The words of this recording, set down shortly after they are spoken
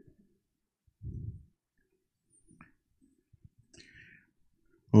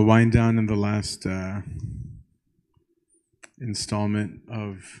We'll wind down in the last installment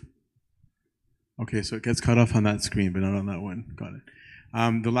of... Okay, so it gets cut off on that screen, but not on that one. Got it.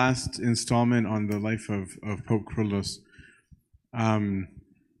 The last installment on the life of Pope Kyrillos.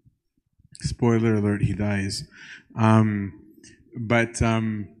 Spoiler alert, he dies. But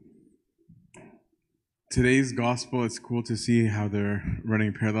today's gospel, it's cool to see how they're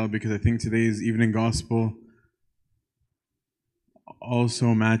running parallel, because I think today's evening gospel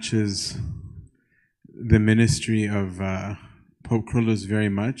also matches the ministry of Pope Kyrillos very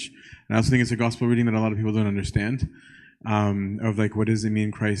much. And I also think it's a gospel reading that a lot of people don't understand, of like, what does it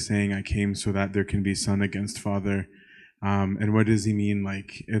mean Christ saying, I came so that there can be son against father? And what does he mean,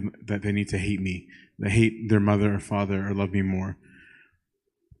 like, that they need to hate me, they hate their mother or father or love me more?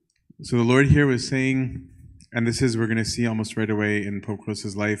 So the Lord here was saying, and this is, we're going to see almost right away in Pope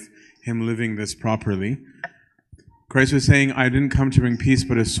Kyrillos' life, him living this properly. Christ was saying, I didn't come to bring peace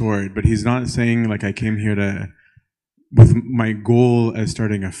but a sword. But he's not saying, like, I came here to, with my goal as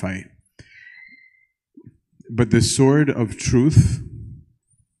starting a fight. But the sword of truth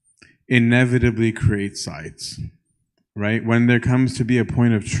inevitably creates sides, right? When there comes to be a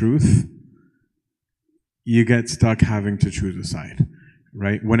point of truth, you get stuck having to choose a side,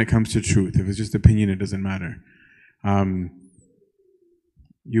 right? When it comes to truth, if it's just opinion, it doesn't matter. I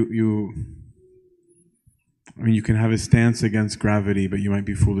mean, you can have a stance against gravity, but you might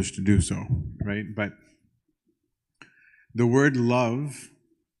be foolish to do so, right? But the word love,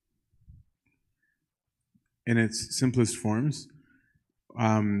 in its simplest forms,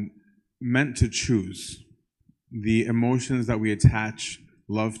 meant to choose. The emotions that we attach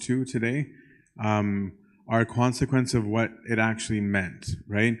love to today are a consequence of what it actually meant,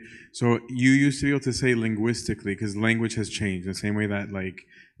 right? So you used to be able to say linguistically, because language has changed, the same way that, like,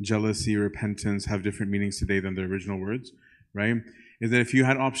 jealousy, repentance have different meanings today than the original words, right? Is that if you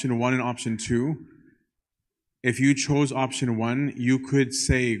had option 1 and option 2, if you chose option 1, you could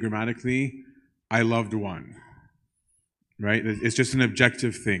say grammatically, I loved 1, right? It's just an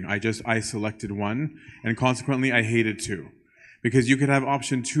objective thing. I selected 1, and consequently I hated 2. Because you could have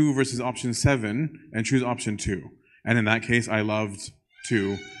option 2 versus option 7 and choose option 2. And in that case, I loved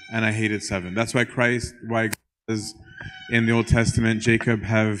 2 and I hated 7. That's why God says in the Old Testament, Jacob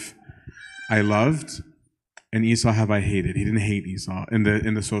have I loved and Esau have I hated. He didn't hate Esau in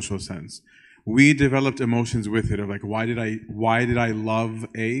the social sense. We developed emotions with it of like, why did I love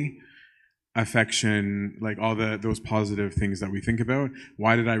A? Affection, like all those positive things that we think about.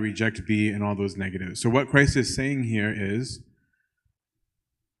 Why did I reject B and all those negatives? So what Christ is saying here is,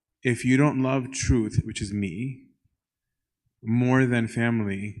 if you don't love truth, which is me, more than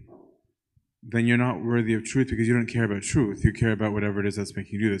family, then you're not worthy of truth, because you don't care about truth. You care about whatever it is that's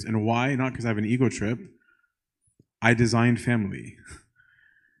making you do this. And why? Not because I have an ego trip. I designed family,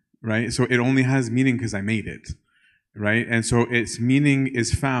 right? So it only has meaning because I made it, right? And so its meaning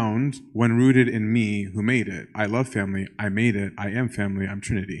is found when rooted in me who made it. I love family. I made it. I am family. I'm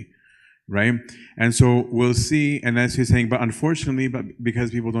Trinity. Right? And so we'll see, and that's he's saying, but unfortunately,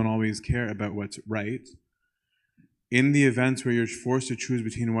 because people don't always care about what's right, in the events where you're forced to choose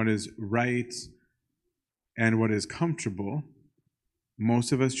between what is right and what is comfortable,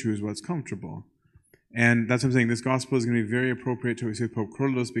 most of us choose what's comfortable. And that's what I'm saying. This gospel is going to be very appropriate to what we see with Pope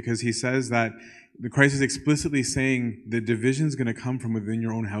Kyrillos, because he says that the Christ is explicitly saying the division is going to come from within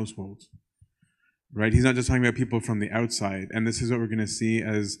your own household. Right? He's not just talking about people from the outside. And this is what we're going to see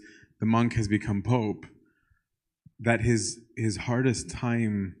as the monk has become pope, that his hardest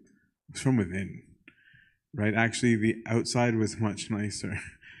time was from within, right? Actually, the outside was much nicer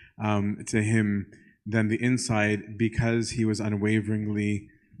to him than the inside, because he was unwaveringly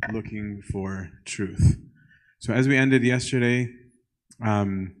looking for truth. So as we ended yesterday,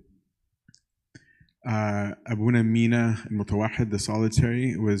 Abuna Mina al-Mutawahid, the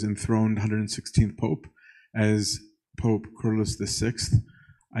Solitary, was enthroned 116th Pope as Pope Kyrillos VI.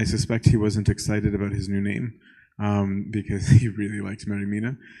 I suspect he wasn't excited about his new name because he really liked Mary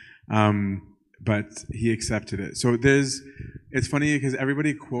Mina, but he accepted it. So it's funny because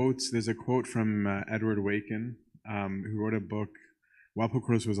everybody quotes, there's a quote from Edward Wakin, who wrote a book while Pope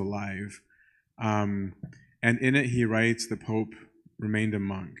Kyrillos was alive, and in it he writes, the Pope remained a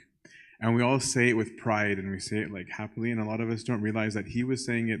monk. And we all say it with pride, and we say it like happily, and a lot of us don't realize that he was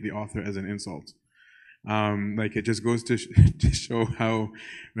saying it, the author, as an insult. Like, it just goes to show how,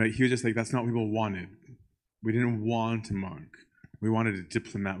 right, he was just like, that's not what people wanted. We didn't want a monk. We wanted a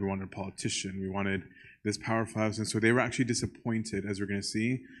diplomat. We wanted a politician. We wanted this powerful house. And so they were actually disappointed, as we're going to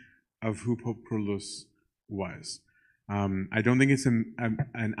see, of who Pope Kyrillos was. I don't think it's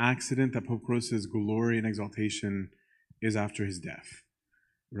an accident that Pope Kyrillos' glory and exaltation is after his death.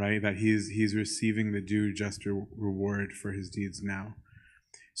 right? That he's receiving the due just reward for his deeds now.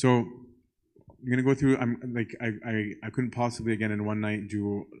 So I'm gonna go through. I couldn't possibly again in one night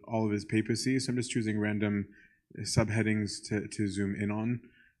do all of his papacy, so I'm just choosing random subheadings to zoom in on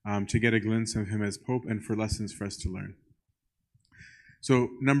to get a glimpse of him as Pope and for lessons for us to learn. So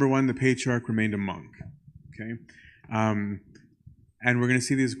number one, the patriarch remained a monk. Okay, and we're gonna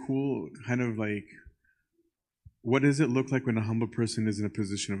see these cool kind of like, what does it look like when a humble person is in a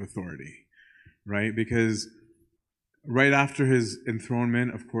position of authority, right? Because right after his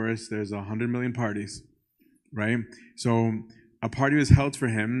enthronement, of course, there's 100 million parties, right? So a party was held for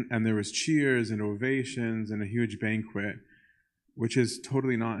him, and there was cheers and ovations and a huge banquet, which is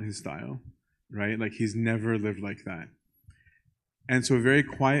totally not his style, right? Like, he's never lived like that. And so very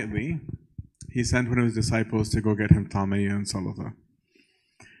quietly, he sent one of his disciples to go get him talmeya and salata.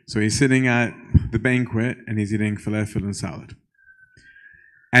 So he's sitting at the banquet, and he's eating falafel and salad.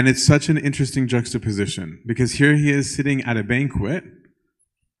 And it's such an interesting juxtaposition, because here he is sitting at a banquet,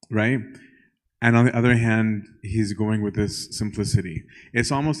 right? And on the other hand, he's going with this simplicity. It's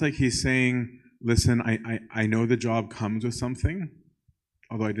almost like he's saying, listen, I know the job comes with something,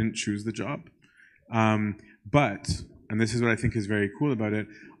 although I didn't choose the job. But, and this is what I think is very cool about it,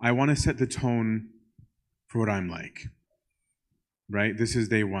 I want to set the tone for what I'm like, right? This is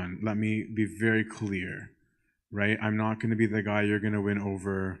day one. Let me be very clear. Right? I'm not going to be the guy you're going to win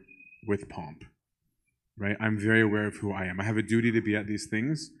over with pomp. Right? I'm very aware of who I am. I have a duty to be at these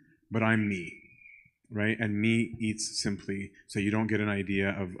things, but I'm me. Right? And me eats simply, so you don't get an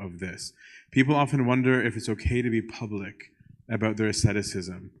idea of this. People often wonder if it's okay to be public about their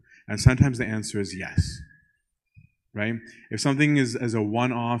asceticism. And sometimes the answer is yes. Right? If something is as a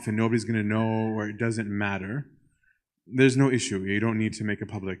one-off and nobody's going to know, or it doesn't matter, there's no issue. You don't need to make a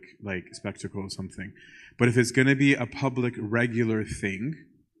public spectacle of something. But if it's going to be a public, regular thing,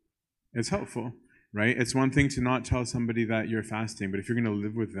 it's helpful, right? It's one thing to not tell somebody that you're fasting, but if you're going to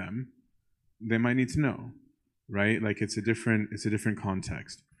live with them, they might need to know, right? Like, it's a different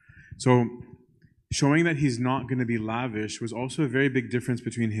context. So showing that he's not going to be lavish was also a very big difference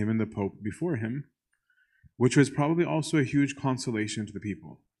between him and the Pope before him, which was probably also a huge consolation to the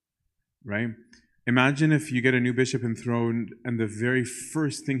people, right? Imagine if you get a new bishop enthroned and the very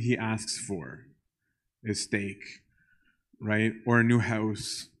first thing he asks for is steak, right? Or a new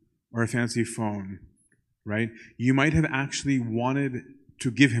house, or a fancy phone, right? You might have actually wanted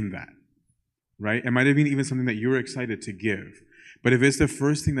to give him that, right? It might have been even something that you were excited to give. But if it's the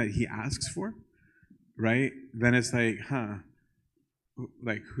first thing that he asks for, right? Then it's like,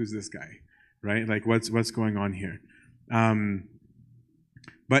 like, who's this guy, right? Like, what's going on here?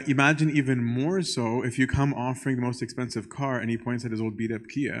 But imagine even more so if you come offering the most expensive car and he points at his old beat-up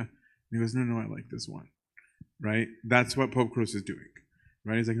Kia and he goes, no, I like this one, right? That's what Pope Kyrillos is doing,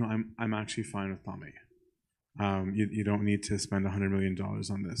 right? He's like, no, I'm actually fine with talmeya. You don't need to spend $100 million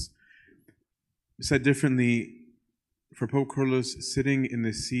on this. Said differently, for Pope Kyrillos, sitting in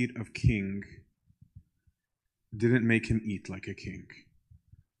the seat of king didn't make him eat like a king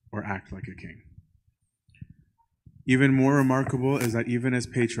or act like a king. Even more remarkable is that even as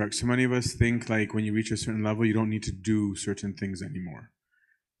patriarchs, so many of us think like when you reach a certain level, you don't need to do certain things anymore,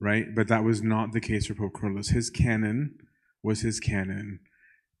 right? But that was not the case for Pope Kyrillos. His canon was his canon,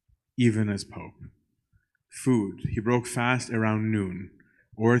 even as Pope. Food, he broke fast around noon,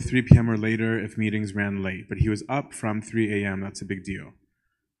 or 3 p.m. or later if meetings ran late. But he was up from 3 a.m., that's a big deal,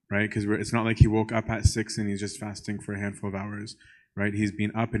 right? Because it's not like he woke up at 6 and he's just fasting for a handful of hours, right? He's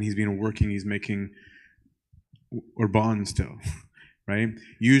been up and he's been working, he's making Urban still, right?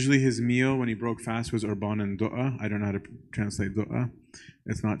 Usually his meal when he broke fast was Urban and Du'a. I don't know how to translate Du'a.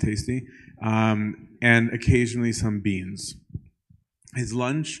 It's not tasty. And occasionally some beans. His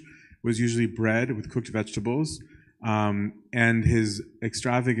lunch was usually bread with cooked vegetables. And his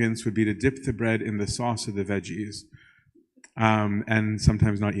extravagance would be to dip the bread in the sauce of the veggies. And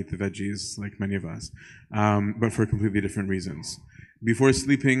sometimes not eat the veggies like many of us, but for completely different reasons. Before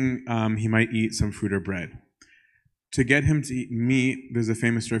sleeping, he might eat some fruit or bread. To get him to eat meat, there's a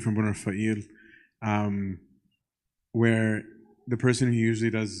famous story from Bonafail, where the person who usually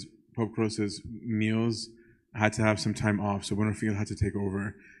does Pope Kyrillos' meals had to have some time off, so Bonafail had to take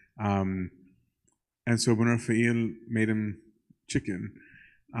over. And so Bonafail made him chicken.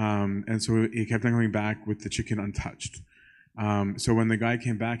 And so he kept on coming back with the chicken untouched. So when the guy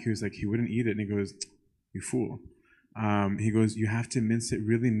came back, he was like, he wouldn't eat it. And he goes, you fool. He goes, you have to mince it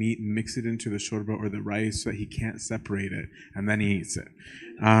really neat and mix it into the shorba or the rice so that he can't separate it, and then he eats it.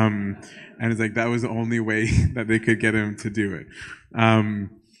 And it's like, that was the only way that they could get him to do it.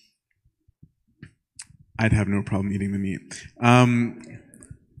 I'd have no problem eating the meat.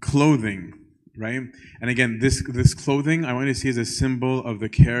 clothing, right? And again, this clothing I want to see as a symbol of the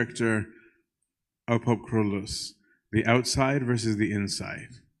character of Pope Kyrillos, the outside versus the inside,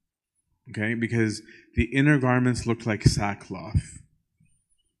 okay? Because the inner garments looked like sackcloth,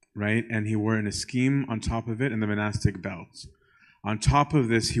 right? And he wore an eskim on top of it and the monastic belt. On top of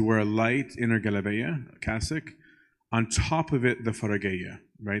this, he wore a light inner galabeya, cassock. On top of it, the farageya,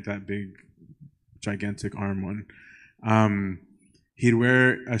 right? That big, gigantic arm one. He'd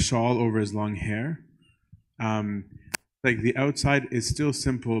wear a shawl over his long hair. Like the outside is still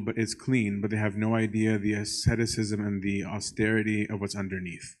simple, but it's clean, but they have no idea the asceticism and the austerity of what's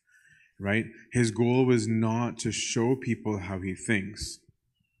underneath, right? His goal was not to show people how he thinks.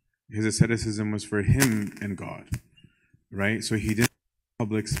 His asceticism was for him and God, right? So he didn't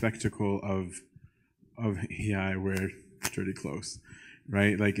public spectacle of yeah, I wear dirty clothes,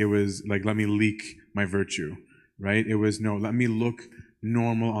 right? Like it was like, let me leak my virtue, right? It was, no, let me look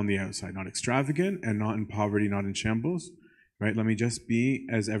normal on the outside, not extravagant and not in poverty, not in shambles, right? Let me just be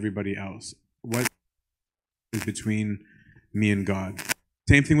as everybody else. What is between me and God?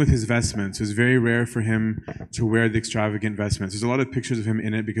 Same thing with his vestments. It was very rare for him to wear the extravagant vestments. There's a lot of pictures of him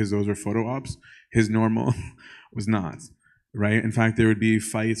in it because those were photo ops. His normal was not, right? In fact, there would be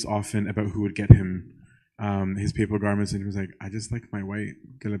fights often about who would get him his papal garments, and he was like, I just like my white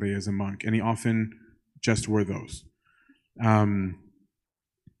galabeya as a monk. And he often just wore those.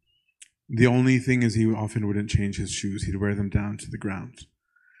 The only thing is he often wouldn't change his shoes. He'd wear them down to the ground.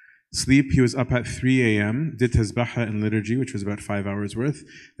 Sleep, he was up at 3 a.m., did tasbaha and liturgy, which was about 5 hours worth.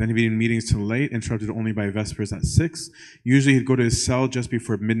 Then he'd be in meetings till late, interrupted only by vespers at 6. Usually he'd go to his cell just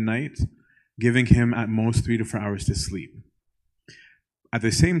before midnight, giving him at most 3 to 4 hours to sleep. At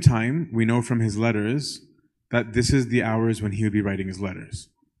the same time, we know from his letters that this is the hours when he would be writing his letters.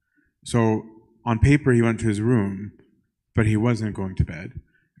 So on paper, he went to his room, but he wasn't going to bed,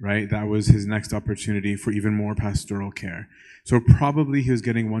 right? That was his next opportunity for even more pastoral care. So probably he was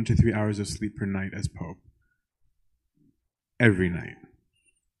getting 1 to 3 hours of sleep per night as Pope. Every night,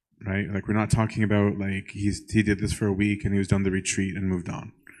 right? Like we're not talking about like he did this for a week and he was done the retreat and moved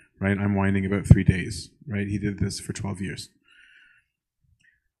on, right? I'm whining about 3 days, right? He did this for 12 years.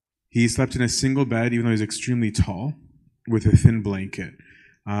 He slept in a single bed, even though he was extremely tall, with a thin blanket.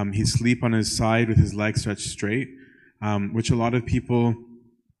 He'd sleep on his side with his legs stretched straight, which a lot of people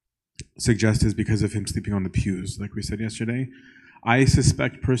suggest is because of him sleeping on the pews, like we said yesterday. I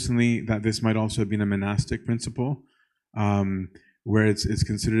suspect personally that this might also have been a monastic principle, where it's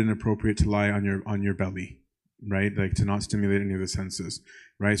considered inappropriate to lie on your belly, right? Like to not stimulate any of the senses,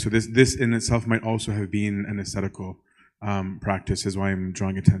 right? So this in itself might also have been an ascetical practice, is why I'm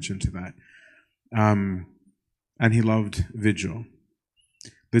drawing attention to that. And he loved vigil.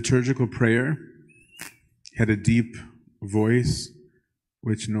 Liturgical prayer, he had a deep voice,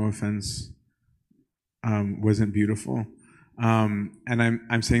 which, no offense, wasn't beautiful. And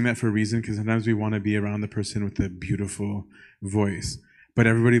I'm saying that for a reason, because sometimes we want to be around the person with a beautiful voice. But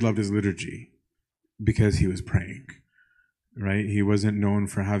everybody loved his liturgy because he was praying, right? He wasn't known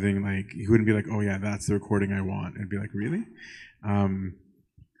for having, like, he wouldn't be like, oh yeah, that's the recording I want. It'd be like, really?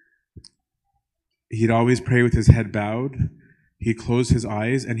 He'd always pray with his head bowed. He closed his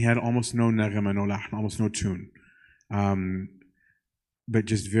eyes, and he had almost no naghama, no lahn, almost no tune. But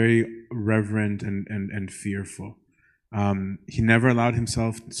just very reverent and fearful. He never allowed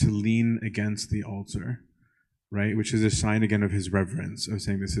himself to lean against the altar, right? Which is a sign again of his reverence, of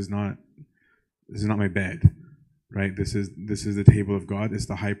saying, this is not my bed, right? This is the table of God. It's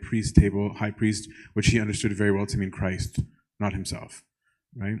the high priest table, which he understood very well to mean Christ, not himself,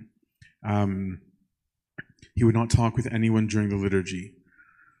 right? He would not talk with anyone during the liturgy.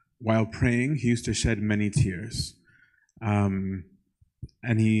 While praying, he used to shed many tears. And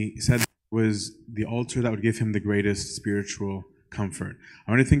he said it was the altar that would give him the greatest spiritual comfort.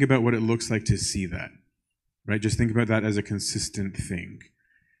 I want to think about what it looks like to see that, right? Just think about that as a consistent thing,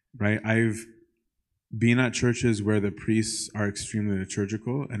 right? I've been at churches where the priests are extremely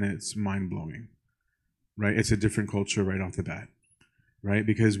liturgical, and it's mind-blowing, right? It's a different culture right off the bat, right?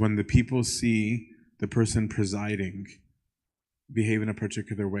 Because when the people see the person presiding behave in a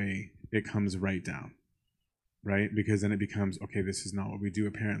particular way, it comes right down, right? Because then it becomes, okay, this is not what we do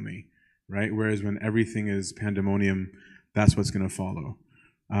apparently, right? Whereas when everything is pandemonium, that's what's going to follow.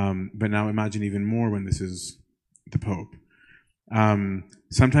 But now imagine even more when this is the Pope.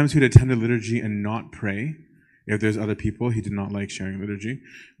 Sometimes he'd attend a liturgy and not pray. If there's other people, he did not like sharing liturgy.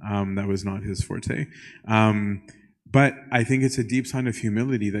 That was not his forte. But I think it's a deep sign of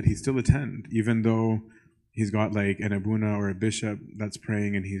humility that he still attend, even though he's got like an abuna or a bishop that's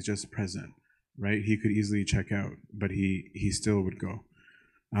praying and he's just present, right? He could easily check out, but he still would go.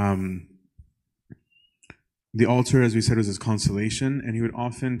 The altar, as we said, was his consolation, and he would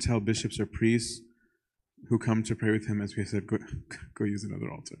often tell bishops or priests who come to pray with him, as we said, go use another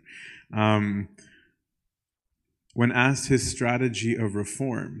altar. When asked his strategy of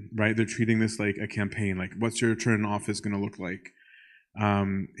reform, right, they're treating this like a campaign, like, what's your term in office going to look like?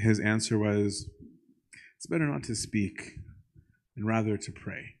 His answer was, it's better not to speak and rather to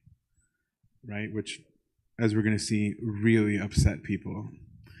pray, right? Which, as we're going to see, really upset people.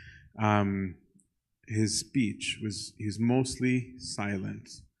 His speech was, he was mostly silent,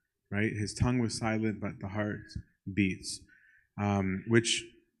 right? His tongue was silent, but the heart beats, which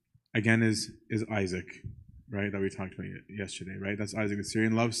again is Isaac, right? That we talked about yesterday, right? That's Isaac the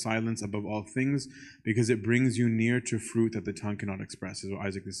Syrian. Love silence above all things because it brings you near to fruit that the tongue cannot express, is what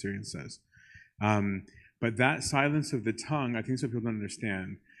Isaac the Syrian says. But that silence of the tongue, I think some people don't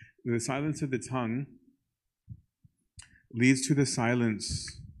understand. The silence of the tongue leads to the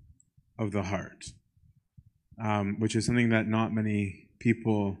silence of the heart, which is something that not many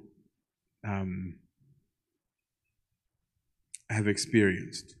people have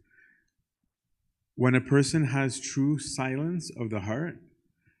experienced. When a person has true silence of the heart,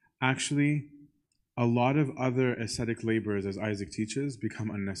 actually, a lot of other ascetic labors, as Isaac teaches, become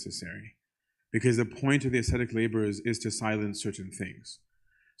unnecessary. Because the point of the ascetic labors is to silence certain things.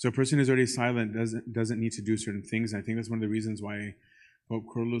 So a person who's already silent doesn't need to do certain things. And I think that's one of the reasons why Pope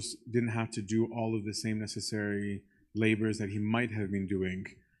Kyrillos didn't have to do all of the same necessary labors that he might have been doing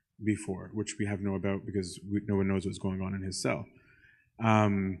before, which we have no about because no one knows what's going on in his cell.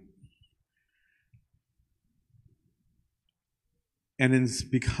 And in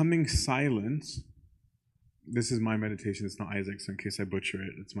becoming silent, this is my meditation, it's not Isaac's, so in case I butcher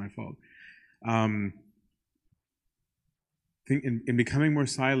it, it's my fault. I think in becoming more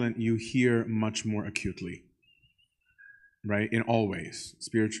silent, you hear much more acutely, right? In all ways,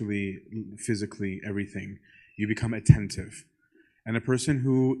 spiritually, physically, everything. You become attentive. And a person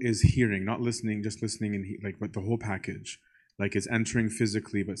who is hearing, not listening, just listening, and but the whole package, like is entering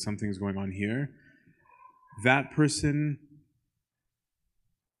physically, but something's going on here, that person,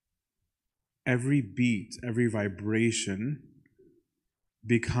 every beat, every vibration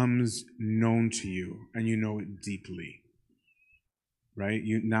becomes known to you, and you know it deeply, right?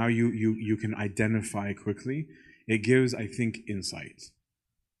 You can identify quickly. It gives, I think, insight,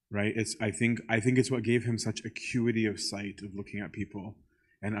 right? I think it's what gave him such acuity of sight of looking at people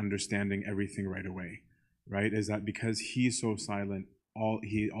and understanding everything right away, right? Is that because he's so silent,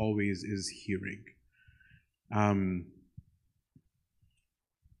 he always is hearing.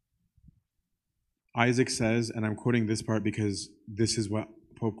 Isaac says, and I'm quoting this part because this is what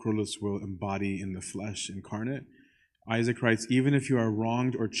Pope Kyrillos will embody in the flesh incarnate. Isaac writes, even if you are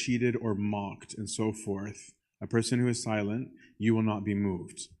wronged or cheated or mocked and so forth, a person who is silent, you will not be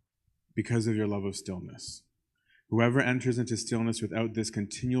moved because of your love of stillness. Whoever enters into stillness without this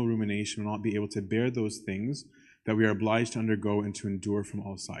continual rumination will not be able to bear those things that we are obliged to undergo and to endure from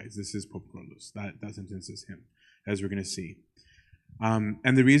all sides. This is Pope Kyrillos. That sentence is him, as we're going to see.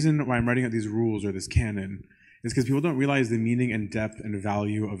 And the reason why I'm writing out these rules or this canon is because people don't realize the meaning and depth and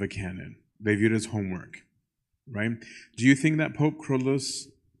value of a canon. They view it as homework, right? Do you think that Pope Kyrillos,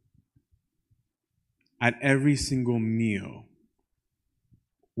 at every single meal,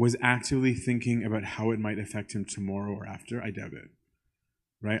 was actively thinking about how it might affect him tomorrow or after? I doubt it,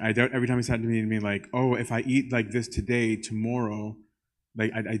 right? I doubt every time he sat to me and be like, oh, if I eat like this today, tomorrow,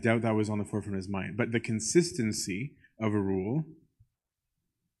 I doubt that was on the forefront of his mind. But the consistency of a rule,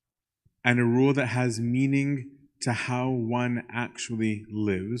 and a rule that has meaning to how one actually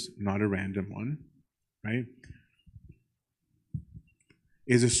lives, not a random one, right,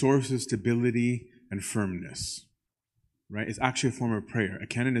 is a source of stability and firmness, right? It's actually a form of prayer. A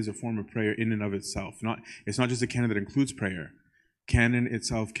canon is a form of prayer in and of itself. It's not just a canon that includes prayer. Canon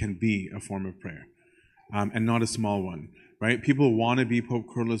itself can be a form of prayer, and not a small one, right? People want to be Pope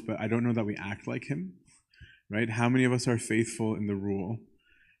Kyrillos, but I don't know that we act like him, right? How many of us are faithful in the rule?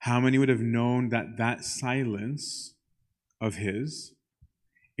 How many would have known that silence of his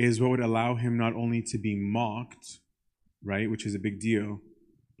is what would allow him not only to be mocked, right, which is a big deal,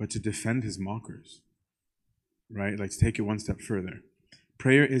 but to defend his mockers, right? Like to take it one step further.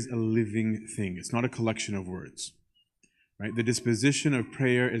 Prayer is a living thing. It's not a collection of words, right? The disposition of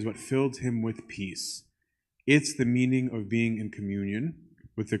prayer is what filled him with peace. It's the meaning of being in communion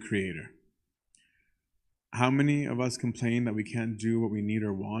with the Creator. How many of us complain that we can't do what we need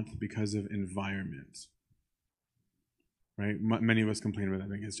or want because of environment? Right? Many of us complain about that. I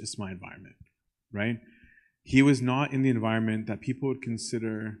think it's just my environment, right? He was not in the environment that people would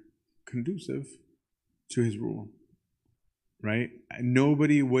consider conducive to his rule, right?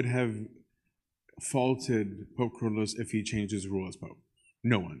 Nobody would have faulted Pope Kyrillos if he changed his rule as Pope.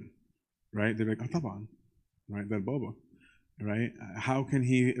 No one, right? They're like, oh, taban, right? That boba, right? How can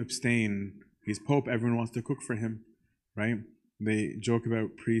he abstain? He's Pope, everyone wants to cook for him, right? They joke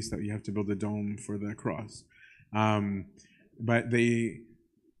about priests that you have to build a dome for the cross. But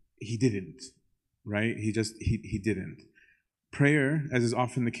he didn't, right? He didn't. Prayer, as is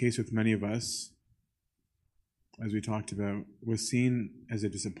often the case with many of us, as we talked about, was seen as a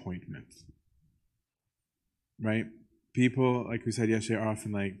disappointment, right? People, like we said yesterday, are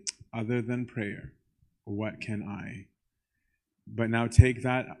often like, other than prayer, what can I? But now take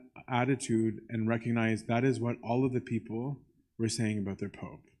that attitude and recognize that is what all of the people were saying about their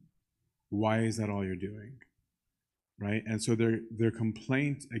Pope. Why is that all you're doing? Right? And so their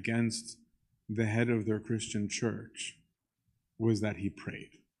complaint against the head of their Christian church was that he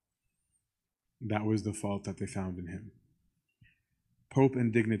prayed. That was the fault that they found in him. Pope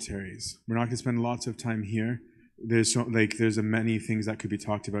and dignitaries. We're not going to spend lots of time here. There's many things that could be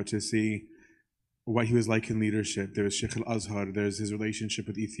talked about to see what he was like in leadership. There was Sheikh al-Azhar. There's his relationship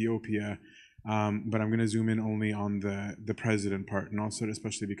with Ethiopia. But I'm going to zoom in only on the president part, and also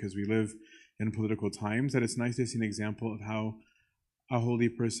especially because we live in political times, that it's nice to see an example of how a holy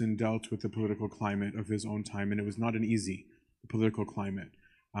person dealt with the political climate of his own time, and it was not an easy political climate.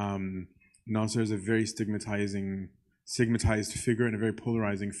 Nasser is a very stigmatized figure and a very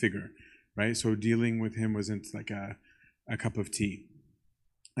polarizing figure, right? So dealing with him wasn't like a cup of tea.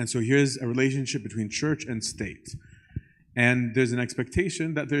 And so here's a relationship between church and state. And there's an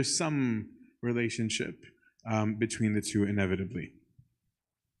expectation that there's some relationship between the two inevitably.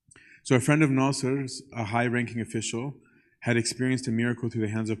 So a friend of Nasser's, a high-ranking official, had experienced a miracle through the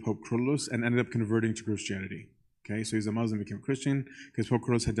hands of Pope Kyrillos and ended up converting to Christianity. Okay, so he's a Muslim, became a Christian because Pope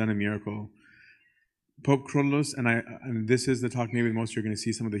Kyrillos had done a miracle. Pope Kyrillos, and this is the talk maybe the most you're going to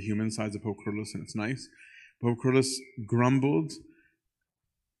see some of the human sides of Pope Kyrillos, and it's nice. Pope Kyrillos grumbled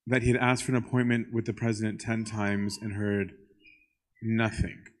that he had asked for an appointment with the president 10 times and heard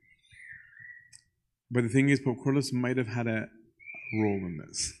nothing. But the thing is, Pope Kyrillos might have had a role in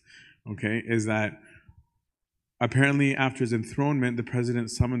this, okay, is that apparently after his enthronement, the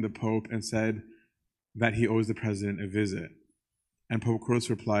president summoned the Pope and said that he owes the president a visit. And Pope Kyrillos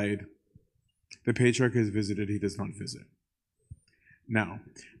replied, the patriarch has visited, he does not visit. Now,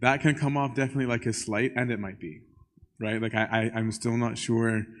 that can come off definitely like a slight, and it might be, right? Like I'm still not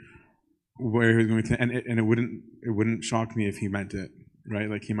sure where he's going to, and it wouldn't shock me if he meant it, right?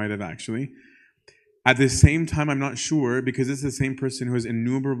 Like he might have actually. At the same time, I'm not sure, because this is the same person who has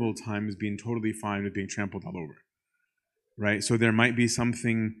innumerable times been totally fine with being trampled all over, right? So there might be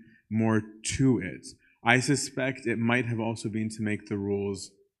something more to it. I suspect it might have also been to make the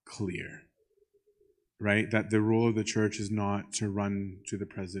rules clear, right? That the role of the church is not to run to the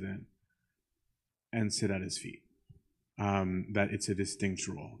president and sit at his feet. That it's a distinct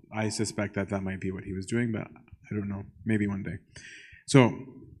role. I suspect that might be what he was doing, but I don't know. Maybe one day. So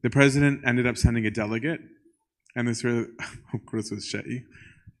the president ended up sending a delegate, and this really, Pope Kyrillos was shitty.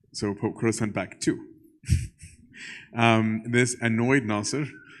 So Pope Kyrillos went back too. This annoyed Nasser,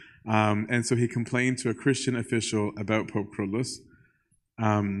 and so he complained to a Christian official about Pope Kyrillos,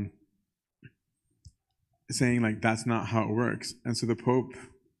 saying like that's not how it works. And so Pope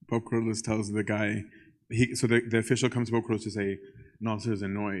Kyrillos tells the guy, the official comes to Pope Kyrillos to say Nasser is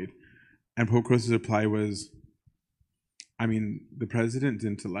annoyed, and Pope Kyrillos' reply was, I mean, the president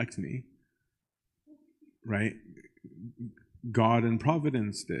didn't elect me, right? God and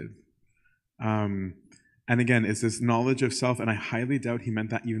Providence did. And again, it's this knowledge of self, and I highly doubt he meant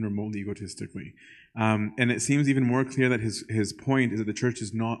that even remotely egotistically. And it seems even more clear that his point is that the church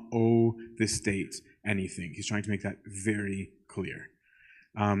does not owe the state anything. He's trying to make that very clear.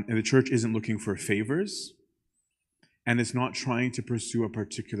 And the church isn't looking for favors, and it's not trying to pursue a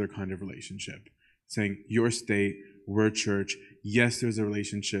particular kind of relationship, saying, your state, we're church, yes, there's a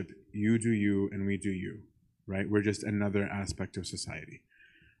relationship, you do you, and we do you, right? We're just another aspect of society.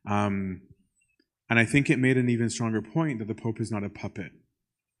 And I think it made an even stronger point that the Pope is not a puppet,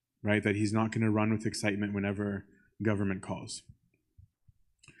 right? That he's not going to run with excitement whenever government calls.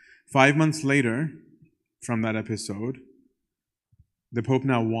 5 months later, from that episode, the Pope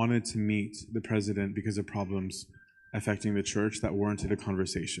now wanted to meet the president because of problems affecting the church that warranted a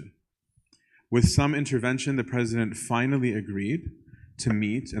conversation. With some intervention, the president finally agreed to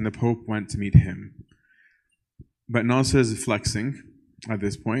meet, and the Pope went to meet him. But Nasser is flexing at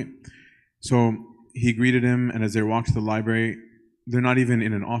this point. So he greeted him, and as they walked to the library, they're not even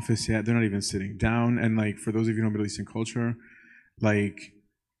in an office yet, they're not even sitting down. And like, for those of you who know Middle Eastern culture, like,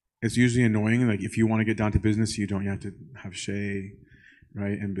 it's usually annoying. Like if you want to get down to business, you have to have shay,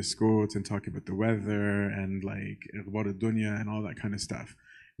 right, and biscuits and talk about the weather and like about the dunya and all that kind of stuff,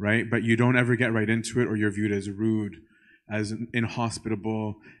 right? But you don't ever get right into it, or you're viewed as rude, as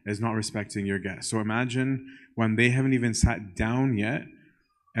inhospitable, as not respecting your guests. So imagine when they haven't even sat down yet,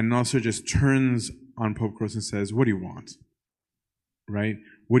 and Nasser just turns on Pope Kyrillos and says, "What do you want? Right?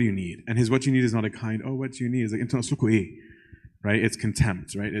 What do you need?" And his "what you need" is not a kind, "Oh, what do you need?" It's like, right? It's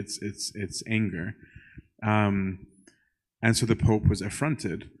contempt, right? It's anger. And so the Pope was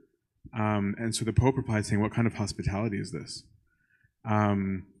affronted. And so the Pope replied saying, "What kind of hospitality is this?"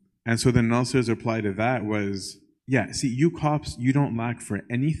 And so then Nasser's reply to that was, "Yeah, see, you Copts, you don't lack for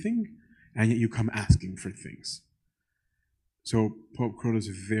anything, and yet you come asking for things." So Pope Kyrillos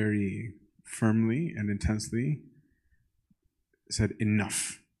very firmly and intensely said,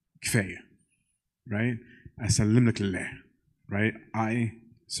 "Enough, kfaya," right? Asallim lillah, right? I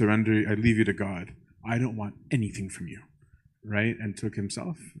surrender, I leave you to God. I don't want anything from you, right? And took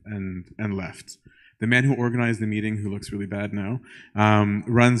himself and left. The man who organized the meeting, who looks really bad now,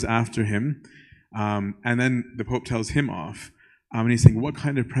 runs after him, and then the Pope tells him off, and he's saying, "What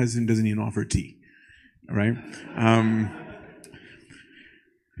kind of president doesn't even offer tea?" Right?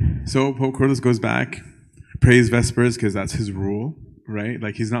 So Pope Kyrillos goes back, prays Vespers, because that's his rule, right?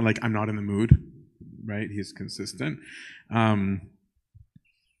 Like he's not like, "I'm not in the mood," right? He's consistent. Where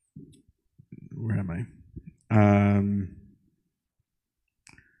am I?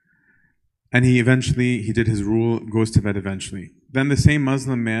 And he did his rule, goes to bed eventually. Then the same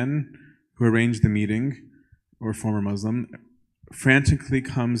Muslim man who arranged the meeting, or former Muslim, frantically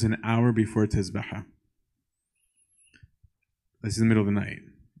comes an hour before Tazbahah. This is the middle of the night,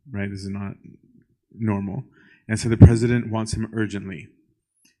 right? This is not normal. And so the president wants him urgently,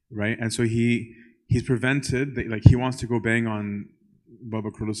 right? And so he's prevented, like he wants to go bang on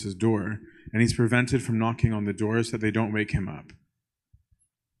Baba Kyrillos' door, and he's prevented from knocking on the door so that they don't wake him up.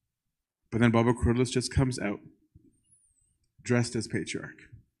 But then Baba Kyrillos just comes out, dressed as patriarch,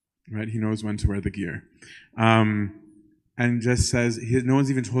 right? He knows when to wear the gear. And just says, no one's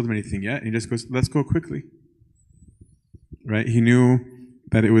even told him anything yet, and he just goes, "Let's go quickly." Right? He knew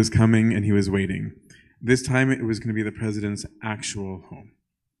that it was coming, and he was waiting. This time it was going to be the president's actual home,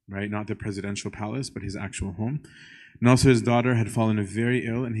 right? Not the presidential palace, but his actual home. Nasser's daughter had fallen very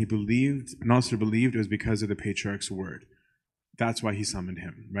ill, and Nasser believed it was because of the patriarch's word. That's why he summoned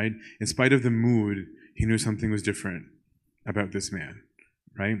him, right? In spite of the mood, he knew something was different about this man,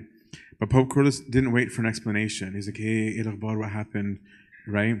 right? But Pope Kyrillos didn't wait for an explanation. He's like, "Hey, El Akhbar, what happened?"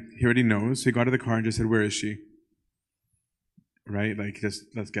 Right? He already knows. So he got out of the car and just said, "Where is she?" Right? Like, just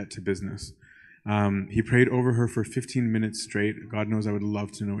let's get to business. He prayed over her for 15 minutes straight. God knows I would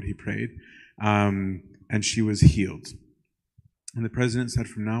love to know what he prayed. And she was healed. And the president said,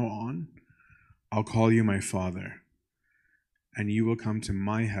 "From now on, I'll call you my father. And you will come to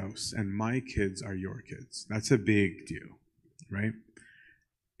my house, and my kids are your kids." That's a big deal, right?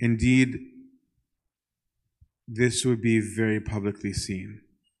 Indeed, this would be very publicly seen,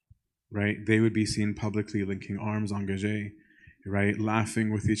 right? They would be seen publicly linking arms, engagés, right? Laughing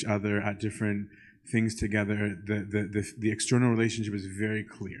with each other at different things together. The external relationship is very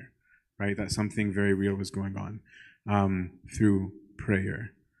clear, right? That something very real was going on through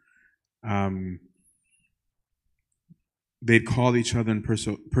prayer. They'd call each other in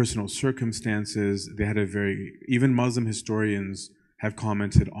personal circumstances. They had even Muslim historians have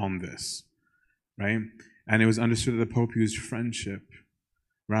commented on this, right? And it was understood that the Pope used friendship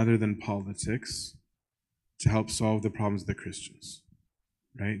rather than politics to help solve the problems of the Christians,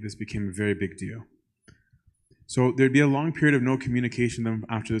 right? This became a very big deal. So there'd be a long period of no communication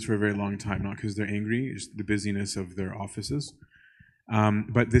after this for a very long time, not because they're angry, just the busyness of their offices.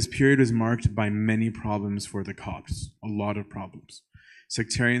 But this period was marked by many problems for the Copts, a lot of problems.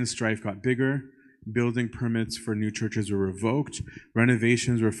 Sectarian strife got bigger, building permits for new churches were revoked,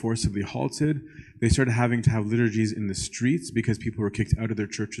 renovations were forcibly halted, they started having to have liturgies in the streets because people were kicked out of their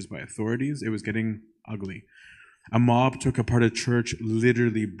churches by authorities. It was getting ugly. A mob took apart a church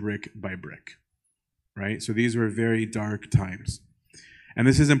literally brick by brick, right? So these were very dark times. And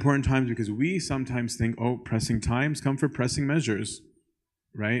this is important times because we sometimes think, oh, pressing times come for pressing measures,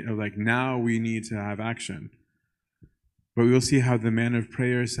 right? Or like, now we need to have action. But we will see how the man of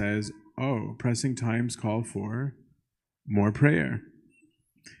prayer says, oh, pressing times call for more prayer.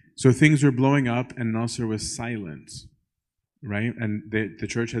 So things were blowing up and Nasser was silent, right? And the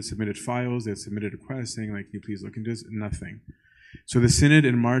church had submitted files, they had submitted requests saying, like, can you please look into this? Nothing. So the synod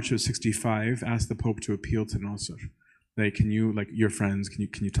in March of 65 asked the Pope to appeal to Nasser. Like, can you, like, your friends, can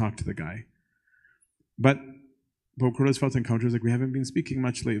you talk to the guy? But Pope Kyrillos felt uncomfortable. Like, we haven't been speaking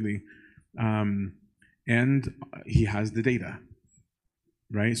much lately. And he has the data,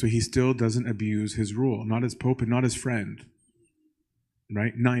 right? So he still doesn't abuse his rule, not as Pope and not as friend,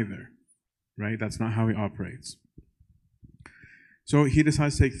 right? Neither, right? That's not how he operates. So he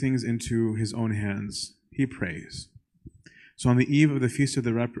decides to take things into his own hands. He prays. So on the eve of the Feast of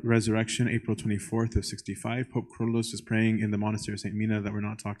the Resurrection, April 24th of 65, Pope Kyrillos is praying in the monastery of St. Mina that we're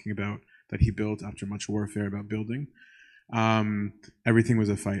not talking about, that he built after much warfare about building. Everything was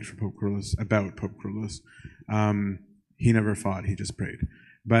a fight for Pope Kyrillos, about Pope Kyrillos. He never fought, he just prayed.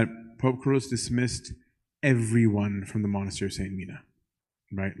 But Pope Kyrillos dismissed everyone from the monastery of St. Mina,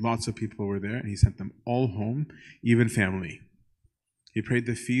 right? Lots of people were there, and he sent them all home, even family. He prayed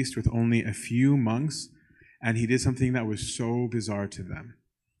the feast with only a few monks, and he did something that was so bizarre to them.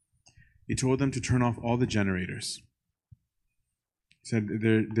 He told them to turn off all the generators. He said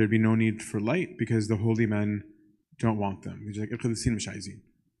there'd be no need for light because the holy men don't want them. He's like,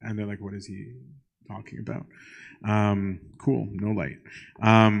 and they're like, what is he talking about? Cool, no light.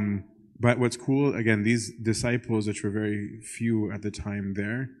 But what's cool, again, these disciples, which were very few at the time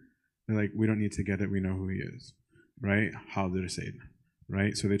there, they're like, we don't need to get it, we know who he is, right? Hadir Sayyidina,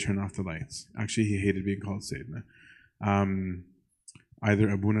 right? So they turn off the lights. Actually, he hated being called Sayyidina. Either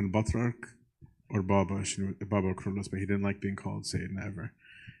Abun al-Batrak or Baba Kyrillos, but he didn't like being called Sayyidina ever.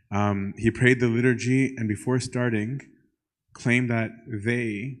 He prayed the liturgy, and before starting, claimed that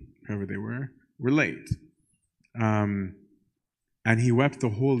they, whoever they were late. And he wept the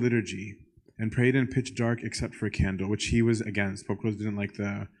whole liturgy and prayed in pitch dark except for a candle, which he was against. Pope Kyrillos didn't like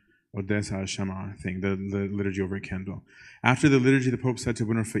the Odessa Shama thing, the liturgy over a candle. After the liturgy, the Pope said to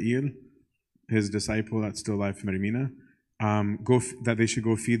Abu Rafael, his disciple that's still alive from Erimina, that they should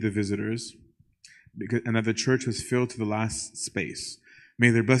go feed the visitors, and that the church was filled to the last space. May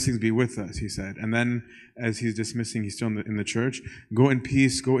their blessings be with us, he said. And then, as he's dismissing, he's still in the church, go in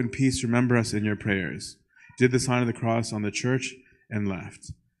peace, remember us in your prayers. Did the sign of the cross on the church and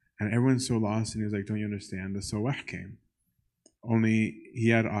left. And everyone's so lost, and he was like, don't you understand? The Sawah came. Only he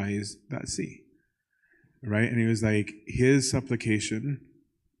had eyes that see. Right? And he was like, his supplication,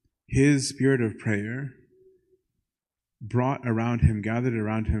 his spirit of prayer gathered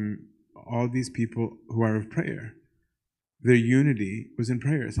around him all these people who are of prayer. Their unity was in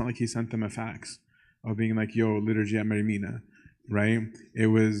prayer. It's not like he sent them a fax of being like, yo, liturgy at Marimina, right? It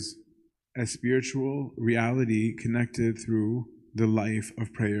was a spiritual reality connected through the life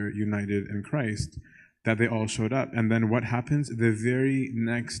of prayer, united in Christ, that they all showed up. And then what happens? The very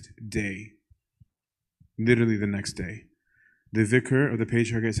next day, literally the next day, the vicar of the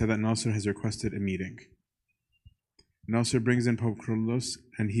patriarchate said that Nasser has requested a meeting. Nasser brings in Pope Kyrillos,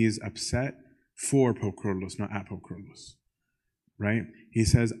 and he is upset for Pope Kyrillos, not at Pope Kyrillos. Right? He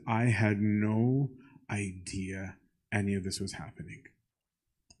says, I had no idea any of this was happening.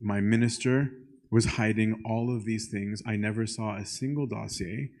 My minister was hiding all of these things. I never saw a single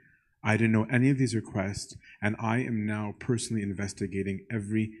dossier. I didn't know any of these requests, and I am now personally investigating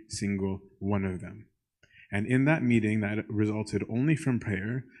every single one of them. And in that meeting that resulted only from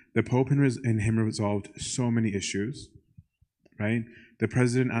prayer, the Pope and him resolved so many issues, right? The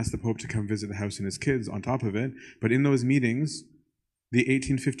president asked the Pope to come visit the house and his kids on top of it, but in those meetings, the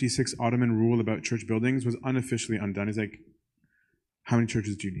 1856 Ottoman rule about church buildings was unofficially undone. He's like, how many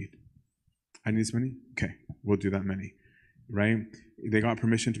churches do you need? I need this many? Okay, we'll do that many, right? They got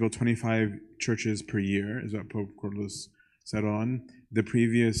permission to build 25 churches per year, is what Pope Kyrillos said on. The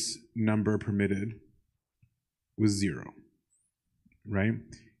previous number permitted was 0, right?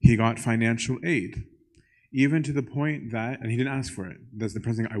 He got financial aid, even to the point that, and he didn't ask for it, that's the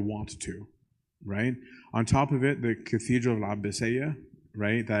president, I want to, right? On top of it, the Cathedral of Abbasiyya,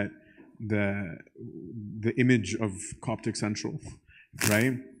 right, that the image of Coptic Central,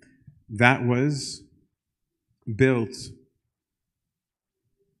 right, that was built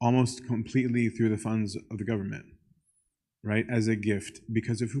almost completely through the funds of the government, right, as a gift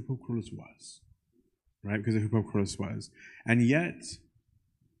because of who Pope Kyrillos was, right, because of who Pope Kyrillos was. And yet,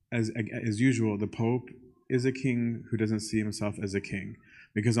 as usual, the Pope is a king who doesn't see himself as a king.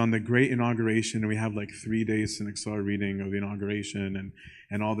 Because on the great inauguration, we have like 3 days Synaxar reading of the inauguration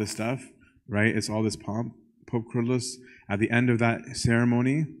and all this stuff, right? It's all this pomp. Pope Kyrillos, at the end of that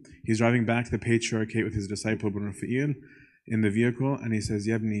ceremony, he's driving back to the Patriarchate with his disciple Abu Rafael in the vehicle, and he says,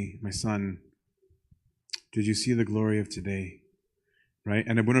 Yebni, my son, did you see the glory of today? Right?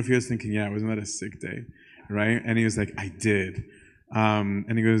 And Abu Rafael is thinking, yeah, wasn't that a sick day? Right? And he was like, I did.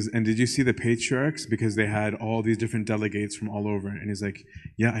 And he goes, and did you see the patriarchs? Because they had all these different delegates from all over. And he's like,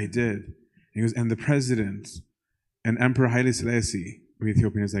 yeah, I did. And he goes, and the president and Emperor Haile Selassie of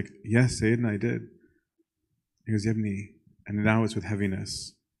Ethiopia is like, yes, Sayyidina, I did. He goes, Yevni, and now it's with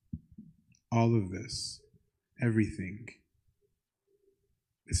heaviness. All of this, everything,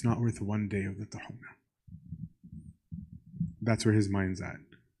 it's not worth one day of the tahuna. That's where his mind's at.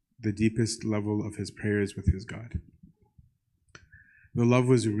 The deepest level of his prayers with his God. The love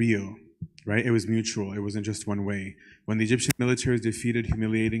was real, right? It was mutual. It wasn't just one way. When the Egyptian military was defeated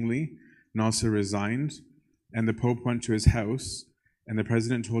humiliatingly, Nasser resigned, and the Pope went to his house, and the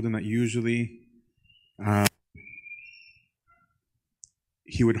president told him that usually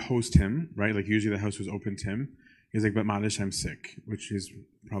he would host him, right? Like usually the house was open to him. He's like, but malish, I'm sick, which is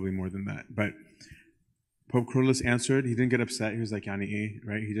probably more than that. But Pope Kyrillos answered. He didn't get upset. He was like, Yani,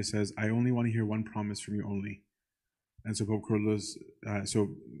 right? He just says, I only want to hear one promise from you only. And so Pope Kyrillos, so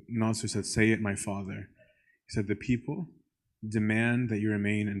Nasser said, say it, my father. He said, the people demand that you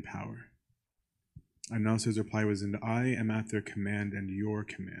remain in power. And Nasser's reply was, and I am at their command and your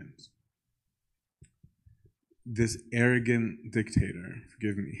command. This arrogant dictator,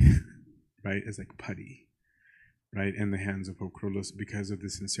 forgive me, right, is like putty, right, in the hands of Pope Kyrillos because of the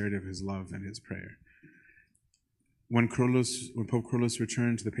sincerity of his love and his prayer. When Pope Kyrillos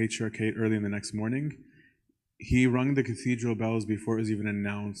returned to the Patriarchate early in the next morning, he rung the cathedral bells before it was even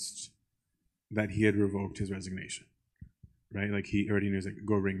announced that he had revoked his resignation, right? Like he already knew, like,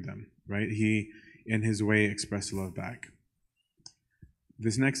 go ring them, right? He, in his way, expressed love back.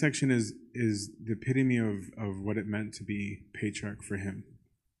 This next section is the epitome of what it meant to be patriarch for him,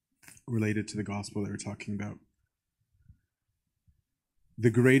 related to the gospel that we're talking about. The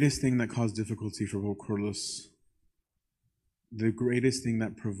greatest thing that caused difficulty for Pope Kyrillos, the greatest thing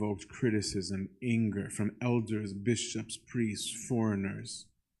that provoked criticism, anger from elders, bishops, priests, foreigners,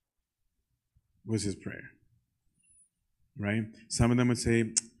 was his prayer, right? Some of them would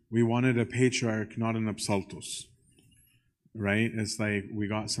say, we wanted a patriarch, not an absoltus, right? It's like, we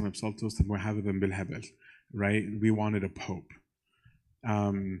got some absoltus, right? We wanted a pope.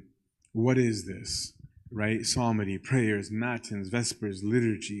 What is this, right? Psalmody, prayers, matins, vespers,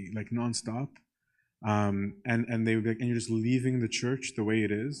 liturgy, like nonstop. And they would be like, and you're just leaving the church the way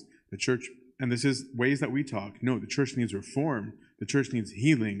it is. The church, and this is ways that we talk. No, the church needs reform. The church needs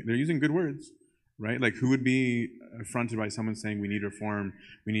healing. They're using good words, right? Like, who would be affronted by someone saying we need reform,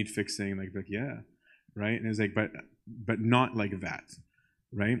 we need fixing? Like yeah, right? And it's like, but not like that,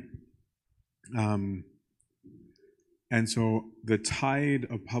 right? And so the tide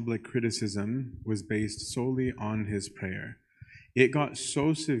of public criticism was based solely on his prayer. It got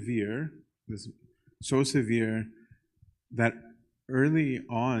so severe, that early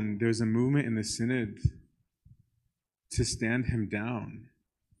on there's a movement in the synod to stand him down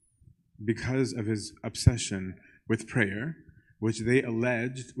because of his obsession with prayer, which they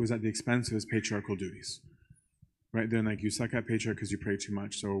alleged was at the expense of his patriarchal duties. Right? They're like, you suck at patriarch because you pray too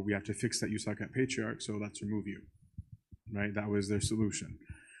much, so we have to fix that you suck at patriarch, so let's remove you. Right? That was their solution.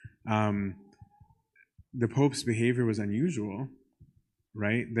 The Pope's behavior was unusual.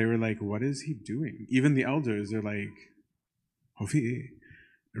 Right? They were like, what is he doing? Even the elders, they're like, Hofi,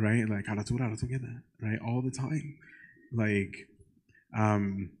 right? Like, right? All the time. Like,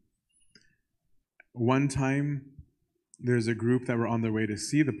 one time, there's a group that were on their way to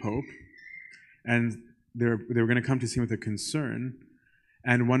see the Pope, and they were going to come to see him with a concern,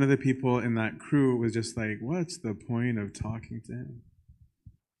 and one of the people in that crew was just like, what's the point of talking to him?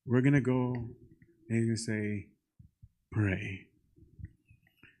 We're going to go, and he's going to say, pray.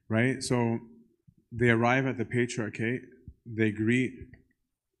 Right? So they arrive at the Patriarchate, they greet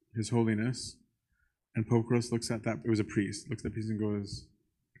His Holiness, and Pope Kyrillos looks at that, it was a priest, looks at the priest and goes,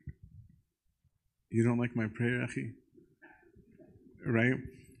 you don't like my prayer, Akhi? Right?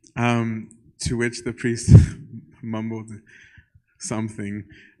 To which the priest mumbled something.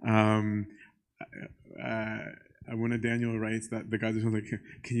 When Daniel writes that the guys are like,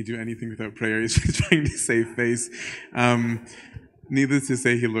 can you do anything without prayer? He's trying to save face. Needless to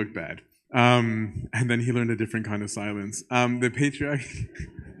say, he looked bad. And then he learned a different kind of silence. The patriarch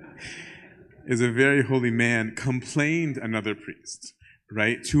is a very holy man, complained another priest,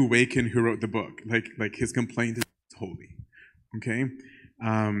 right, to Waken, who wrote the book. Like his complaint is holy, okay?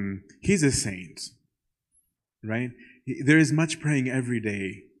 He's a saint, right? There is much praying every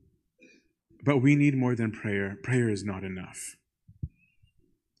day, but we need more than prayer. Prayer is not enough,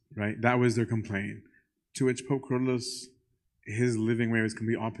 right? That was their complaint. To which Pope Kyrillos, his living way was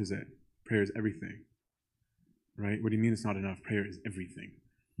complete opposite. Prayer is everything, right? What do you mean it's not enough? Prayer is everything.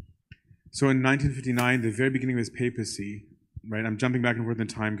 So in 1959, the very beginning of his papacy, right? I'm jumping back and forth in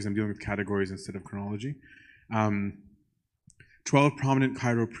time because I'm dealing with categories instead of chronology. 12 prominent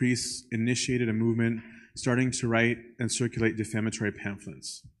Cairo priests initiated a movement starting to write and circulate defamatory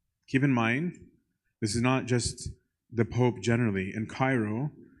pamphlets. Keep in mind, This is not just the Pope generally. In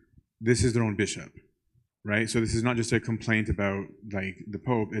Cairo, this is their own bishop, right? So this is not just a complaint about like the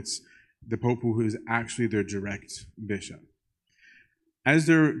Pope, it's the Pope who is actually their direct bishop. As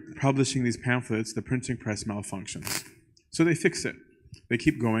they're publishing these pamphlets, the printing press malfunctions. So they fix it. They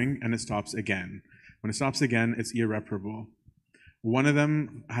keep going and it stops again. When it stops again, it's irreparable. One of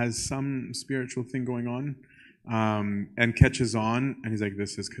them has some spiritual thing going on and catches on, and he's like,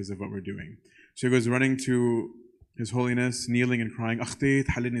 this is because of what we're doing. So he goes running to His Holiness, kneeling and crying, Akhtayt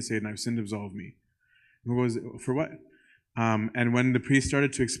halini Sayyidina, I've sinned, absolve me. He goes, for what? And when the priest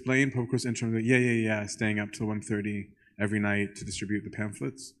started to explain, Pope Chris interrupted, yeah, staying up till 1:30 every night to distribute the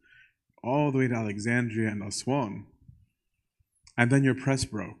pamphlets, all the way to Alexandria and Aswan. And then your press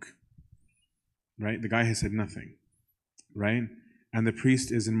broke, right? The guy has said nothing, right? And the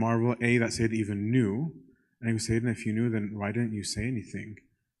priest is in marvel, that Sayyid even knew. And he was saying, if you knew, then why didn't you say anything?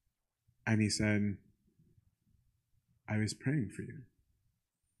 And he said, I was praying for you.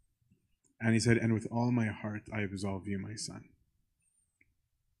 And he said, and with all my heart, I absolve you, my son.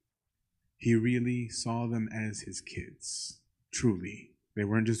 He really saw them as his kids, truly. They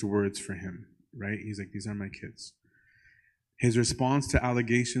weren't just words for him, right? He's like, these are my kids. His response to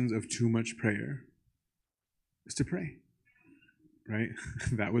allegations of too much prayer is to pray, right?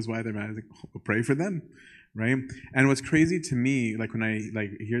 That was why they're mad. Like, oh, pray for them, right? And what's crazy to me, like when I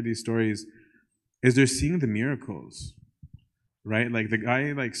hear these stories, is they're seeing the miracles, right? Like the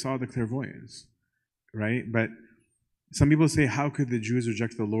guy saw the clairvoyance, right? But some people say, how could the Jews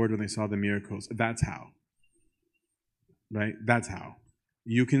reject the Lord when they saw the miracles? That's how, right? That's how.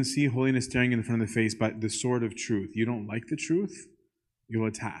 You can see holiness staring in the front of the face, but the sword of truth, you don't like the truth, you'll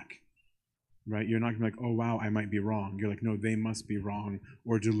attack, right? You're not going to be like, oh, wow, I might be wrong. You're like, no, they must be wrong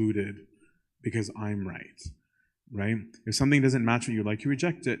or deluded because I'm right, right? If something doesn't match what you like, you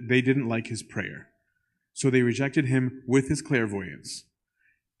reject it. They didn't like his prayer. So they rejected him with his clairvoyance.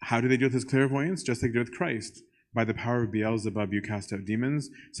 How do they do with his clairvoyance? Just like they did with Christ. By the power of Beelzebub, you cast out demons.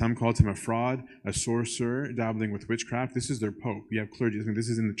 Some called him a fraud, a sorcerer, dabbling with witchcraft. This is their pope. You have clergy. This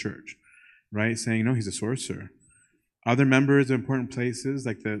is in the church, right? Saying, no, he's a sorcerer. Other members of important places,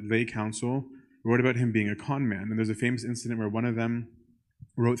 like the lay council, wrote about him being a con man. And there's a famous incident where one of them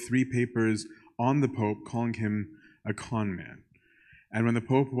wrote 3 papers on the pope calling him a con man. And when the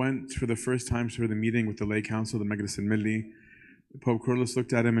Pope went for the first time for the meeting with the lay council, the Majlis al-Milli, Pope Kyrillos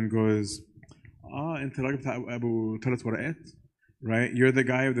looked at him and goes, أنت راجل بتاع أبو 3 ورقات, right? You're the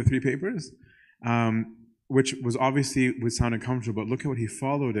guy of the 3 papers? Which was obviously would sound uncomfortable, but look at what he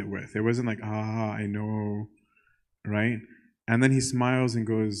followed it with. It wasn't like, I know, right? And then he smiles and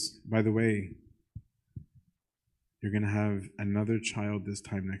goes, by the way, you're going to have another child this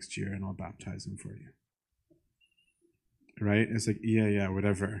time next year and I'll baptize him for you. Right? It's like, yeah,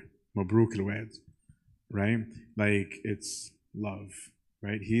 whatever. Mabruk al-wad. Right? Like, it's love.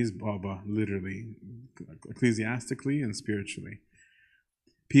 Right? He's Baba, literally, ecclesiastically and spiritually.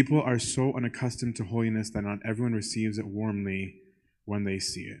 People are so unaccustomed to holiness that not everyone receives it warmly when they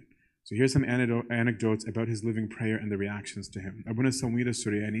see it. So here's some anecdotes about his living prayer and the reactions to him. Abuna Samwira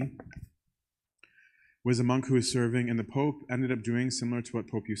Suryani was a monk who was serving, and the Pope ended up doing similar to what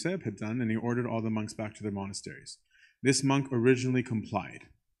Pope Yuseb had done, and he ordered all the monks back to their monasteries. This monk originally complied.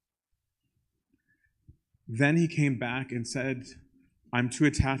 Then he came back and said, I'm too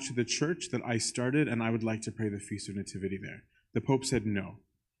attached to the church that I started and I would like to pray the Feast of Nativity there. The Pope said no.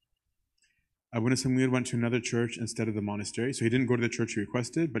 Abuna Samwir went to another church instead of the monastery. So he didn't go to the church he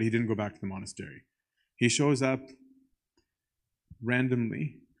requested, but he didn't go back to the monastery. He shows up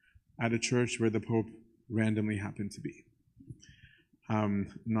randomly at a church where the Pope randomly happened to be.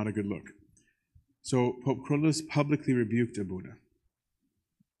 Not a good look. So Pope Kyrillos publicly rebuked Abuna,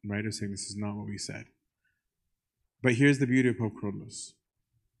 right, of saying this is not what we said. But here's the beauty of Pope Kyrillos.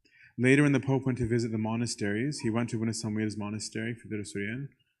 Later, when the Pope went to visit the monasteries, he went to Abuna Samwir's monastery, Fidel Suryan,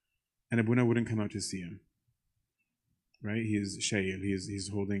 and Abuna wouldn't come out to see him. Right? He's shayil,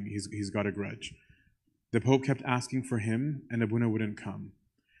 he's got a grudge. The Pope kept asking for him, and Abuna wouldn't come.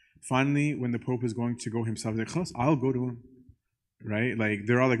 Finally, when the Pope was going to go himself, he's like, I'll go to him. Right? Like,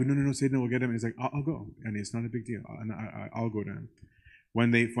 they're all like, no, Sayyidina, we'll get him. And he's like, I'll go. And it's not a big deal. I'll go to him.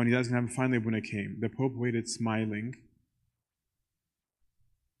 When he doesn't have him, finally Abuna came. The Pope waited smiling.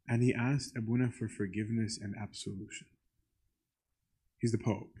 And he asked Abuna for forgiveness and absolution. He's the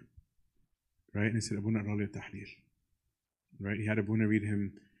Pope. Right? And he said, Abuna rali tahleel. Right? He had Abuna read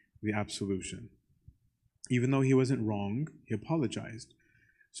him the absolution. Even though he wasn't wrong, he apologized.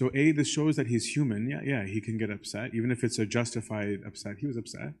 So this shows that he's human. Yeah, he can get upset. Even if it's a justified upset, he was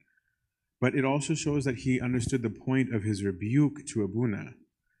upset. But it also shows that he understood the point of his rebuke to Abuna.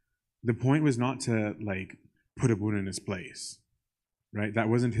 The point was not to put Abuna in his place, right? That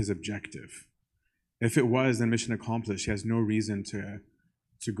wasn't his objective. If it was, then mission accomplished. He has no reason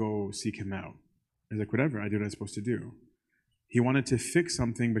to go seek him out. He's like, whatever, I did what I was supposed to do. He wanted to fix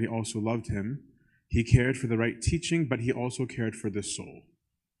something, but he also loved him. He cared for the right teaching, but he also cared for the soul,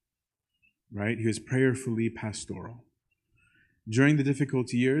 right? He was prayerfully pastoral. During the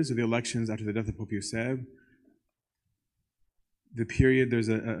difficult years of the elections after the death of Pope Yosef, there's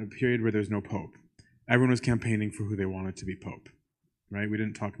a period where there's no pope. Everyone was campaigning for who they wanted to be pope, right? We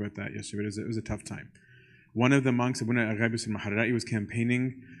didn't talk about that yesterday, but it was a tough time. One of the monks, Abuna Aghabis al-Maharra'i, was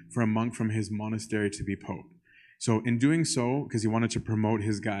campaigning for a monk from his monastery to be pope. So in doing so, because he wanted to promote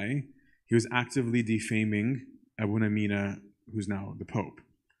his guy, he was actively defaming Abuna Mina, who's now the pope.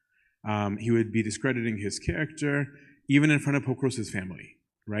 He would be discrediting his character, even in front of Pope Kyrillos' family,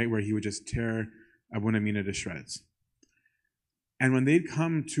 right? Where he would just tear Abuna Mina to shreds. And when they'd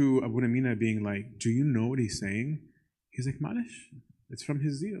come to Abuna Mina being like, do you know what he's saying? He's like, Malish, it's from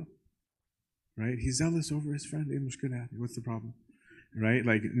his zeal, right? He's zealous over his friend. What's the problem? Right?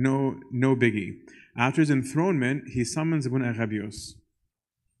 Like, no biggie. After his enthronement, he summons Abuna Kyrillos,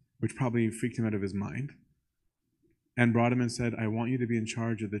 which probably freaked him out of his mind, and brought him and said, I want you to be in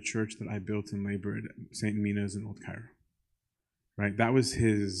charge of the church that I built and labored at St. Mina's in Old Cairo. Right? That was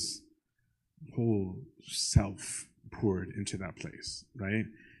his whole self poured into that place, right?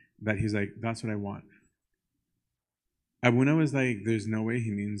 That he's like, that's what I want. Abuna was like, there's no way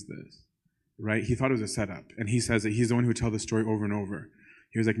he means this, right? He thought it was a setup. And he says that he's the one who would tell the story over and over.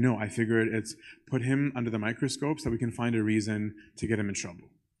 He was like, no, I figured it's put him under the microscope so that we can find a reason to get him in trouble,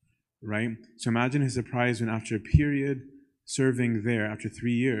 right? So imagine his surprise when after a period serving there, after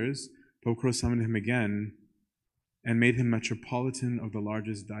 3 years, Pope Kyrillos summoned him again and made him metropolitan of the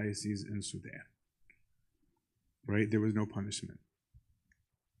largest diocese in Sudan. Right? There was no punishment.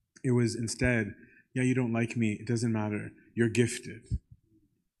 It was instead, yeah, you don't like me, it doesn't matter. You're gifted.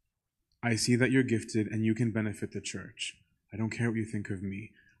 I see that you're gifted and you can benefit the church. I don't care what you think of me.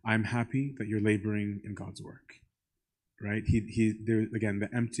 I'm happy that you're laboring in God's work. Right? There again,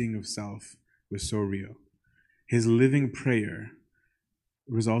 the emptying of self was so real. His living prayer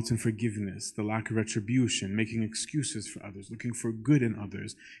results in forgiveness, the lack of retribution, making excuses for others, looking for good in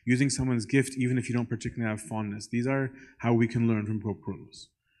others, using someone's gift even if you don't particularly have fondness. These are how we can learn from Pope Kyrillos,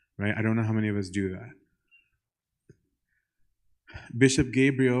 right? I don't know how many of us do that. Bishop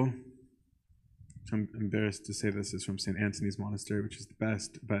Gabriel, I'm embarrassed to say this is from St. Anthony's Monastery, which is the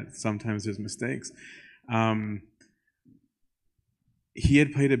best, but sometimes there's mistakes. He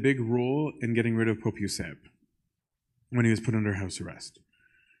had played a big role in getting rid of Pope Yosef when he was put under house arrest.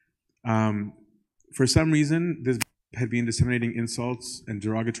 For some reason, this had been disseminating insults and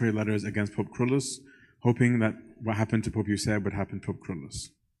derogatory letters against Pope Kyrillos, hoping that what happened to Pope Yosef would happen to Pope Kyrillos.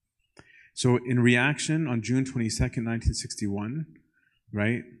 So in reaction, on June 22nd, 1961,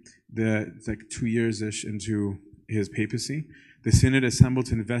 right, it's like 2 years-ish into his papacy, the Synod assembled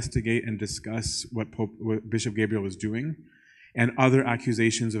to investigate and discuss what Bishop Gabriel was doing and other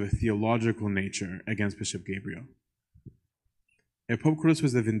accusations of a theological nature against Bishop Gabriel. If Pope Kyrillos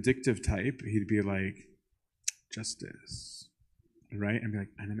was the vindictive type, he'd be like, justice, right? And be like,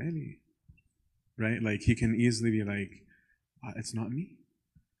 Anameli, right? Like, he can easily be like, it's not me,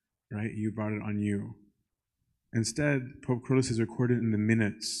 right? You brought it on you. Instead, Pope Kyrillos is recorded in the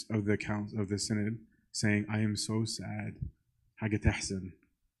minutes of the Synod saying, I am so sad, Hagatahsan,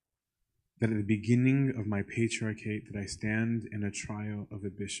 that at the beginning of my patriarchate that I stand in a trial of a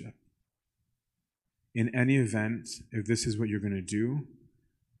bishop. In any event, if this is what you're going to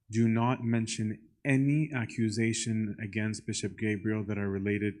do not mention any accusation against Bishop Gabriel that are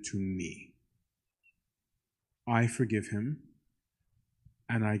related to me. I forgive him,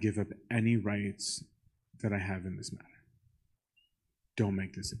 and I give up any rights that I have in this matter. Don't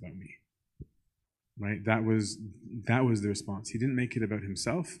make this about me. Right? That was the response. He didn't make it about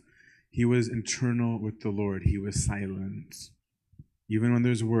himself. He was internal with the Lord. He was silent. Even when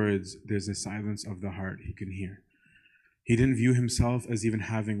there's words, there's a silence of the heart he can hear. He didn't view himself as even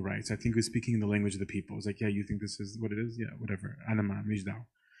having rights. I think he was speaking in the language of the people. It's like, yeah, you think this is what it is? Yeah, whatever. Anama, mijdao.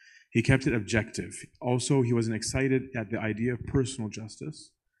 He kept it objective. Also, he wasn't excited at the idea of personal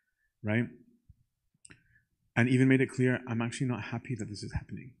justice, right? And even made it clear, I'm actually not happy that this is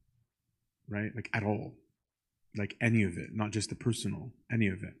happening, right? Like, at all. Like, any of it, not just the personal, any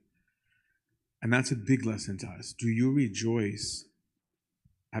of it. And that's a big lesson to us. Do you rejoice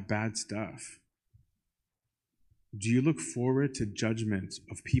at bad stuff? Do you look forward to judgment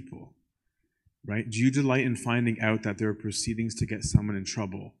of people, right? Do you delight in finding out that there are proceedings to get someone in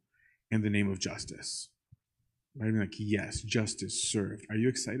trouble in the name of justice? Right? I mean, like, yes, justice served. Are you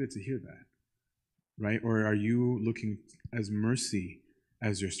excited to hear that? Right? Or are you looking as mercy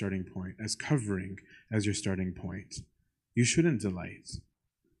as your starting point, as covering as your starting point? You shouldn't delight.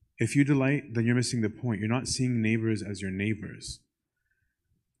 If you delight, then you're missing the point. You're not seeing neighbors as your neighbors.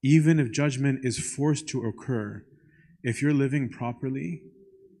 Even if judgment is forced to occur, if you're living properly,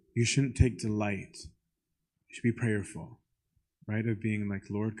 you shouldn't take delight. You should be prayerful, right? Of being like,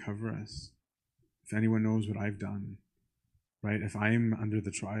 Lord, cover us. If anyone knows what I've done, right? If I'm under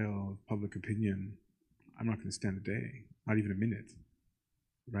the trial of public opinion, I'm not going to stand a day, not even a minute,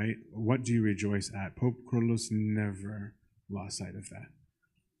 right? What do you rejoice at? Pope Kyrillos never lost sight of that.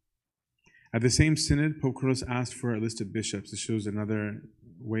 At the same synod, Pope Kyrillos asked for a list of bishops. This shows another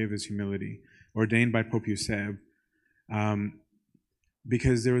way of his humility, ordained by Pope Euseb,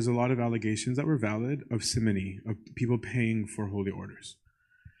 because there was a lot of allegations that were valid of simony, of people paying for holy orders.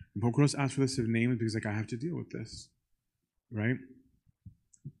 And Pope Kyrillos asked for a list of names because, like, I have to deal with this, right?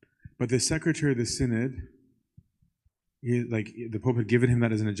 But the secretary of the synod, the Pope had given him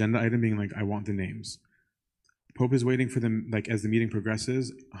that as an agenda item, being like, I want the names. The Pope is waiting for them, like, as the meeting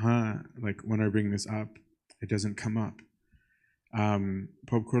progresses, like, when I bring this up, it doesn't come up.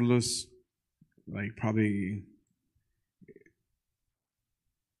 Pope Kyrillos,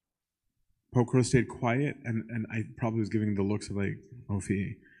 Pope Kyrillos stayed quiet, and I probably was giving the looks of, like,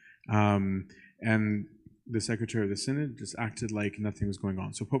 Ofi. And the secretary of the synod just acted like nothing was going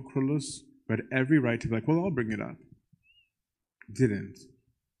on. So Pope Kyrillos had every right to be like, well, I'll bring it up. Didn't.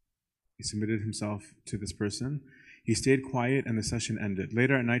 He submitted himself to this person. He stayed quiet, and the session ended.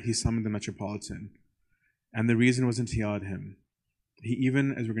 Later at night, he summoned the Metropolitan, and the reason wasn't to yell at him. He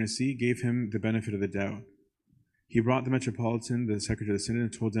even, as we're going to see, gave him the benefit of the doubt. He brought the Metropolitan, the secretary of the synod,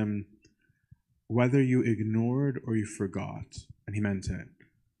 and told him, whether you ignored or you forgot, and he meant it,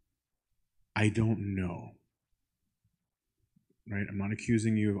 I don't know. Right? I'm not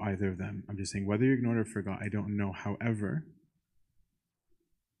accusing you of either of them. I'm just saying, whether you ignored or forgot, I don't know. However,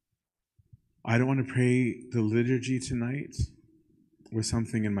 I don't want to pray the liturgy tonight with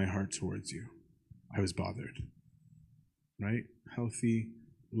something in my heart towards you. I was bothered. Right? Healthy,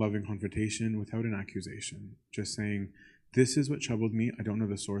 loving confrontation without an accusation. Just saying, this is what troubled me. I don't know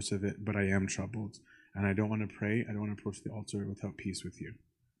the source of it, but I am troubled. And I don't want to pray. I don't want to approach the altar without peace with you.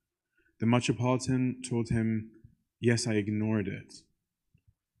 The Metropolitan told him, yes, I ignored it.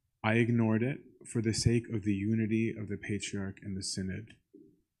 I ignored it for the sake of the unity of the Patriarch and the Synod.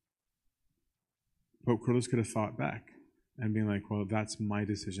 Pope Kyrillos could have fought back and been like, well, that's my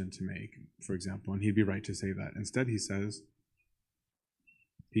decision to make, for example, and he'd be right to say that. Instead, he says,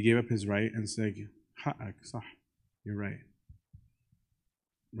 he gave up his right and said, ha'ak, sah, you're right.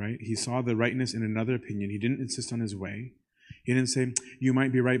 Right? He saw the rightness in another opinion. He didn't insist on his way. He didn't say, you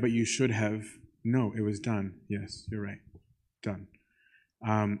might be right, but you should have. No, it was done. Yes, you're right. Done.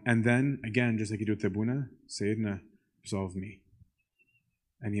 And then, again, just like you do with Tabuna, Sayyidina, absolve me.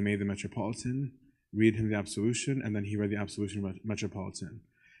 And he made the Metropolitan read him the absolution, and then he read the absolution Metropolitan.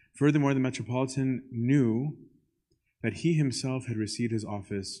 Furthermore, the Metropolitan knew that he himself had received his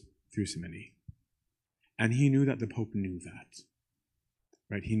office through simony. And he knew that the Pope knew that.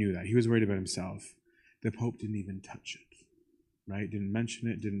 Right? He knew that. He was worried about himself. The Pope didn't even touch it. Right? Didn't mention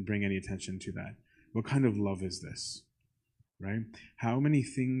it, didn't bring any attention to that. What kind of love is this? Right? How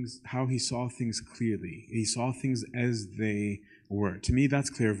he saw things clearly. He saw things as they were. To me, that's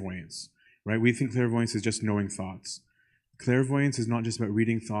clairvoyance. Right? We think clairvoyance is just knowing thoughts. Clairvoyance is not just about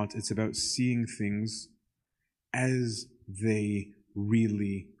reading thoughts, it's about seeing things as they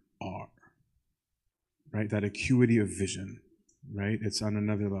really are. Right? That acuity of vision. Right? It's on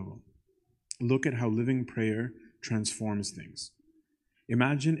another level. Look at how living prayer transforms things.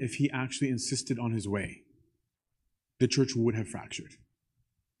 Imagine if he actually insisted on his way. The church would have fractured.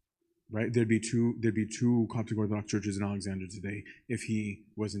 Right? There'd be two Coptic Orthodox churches in Alexandria today if he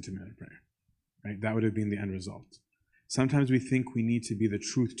wasn't a man of prayer. Right? That would have been the end result. Sometimes we think we need to be the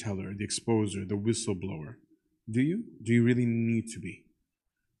truth teller, the exposer, the whistleblower. Do you? Do you really need to be?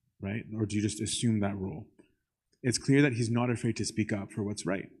 Right? Or do you just assume that role? It's clear that he's not afraid to speak up for what's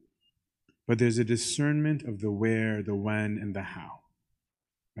right. But there's a discernment of the where, the when, and the how.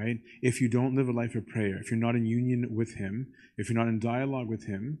 Right? If you don't live a life of prayer, if you're not in union with him, if you're not in dialogue with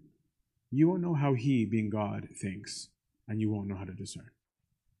him, you won't know how he, being God, thinks, and you won't know how to discern.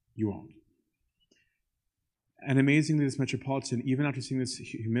 You won't. And amazingly, this Metropolitan, even after seeing this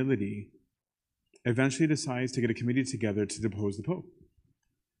humility, eventually decides to get a committee together to depose the Pope.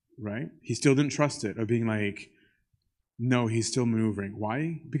 Right? He still didn't trust it, of being like, no, he's still maneuvering.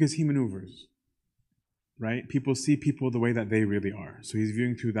 Why? Because he maneuvers. Right? People see people the way that they really are. So he's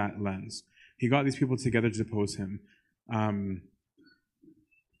viewing through that lens. He got these people together to depose him.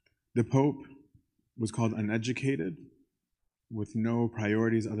 The Pope was called uneducated, with no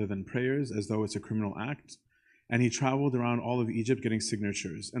priorities other than prayers, as though it's a criminal act. And he traveled around all of Egypt getting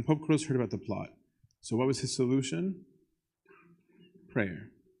signatures. And Pope Kyrillos heard about the plot. So what was his solution?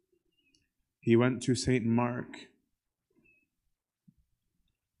 Prayer. He went to St. Mark,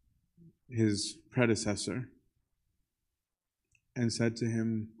 his predecessor, and said to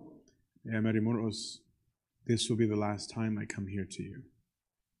him, Marimoros, this will be the last time I come here to you.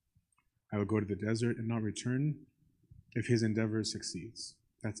 I will go to the desert and not return if his endeavor succeeds.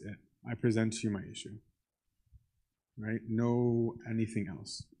 That's it. I present to you my issue. Right? No anything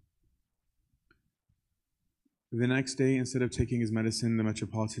else. The next day, instead of taking his medicine, the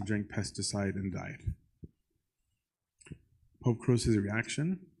Metropolitan drank pesticide and died. Pope Kyrillos'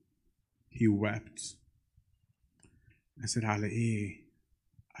 reaction, he wept. I said,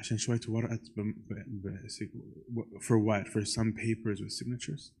 عشان شوية ورقة for what? For some papers with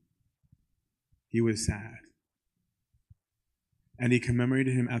signatures? He was sad. And he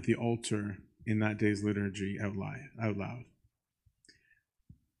commemorated him at the altar in that day's liturgy out loud.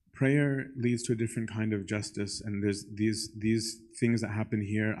 Prayer leads to a different kind of justice, and there's these things that happen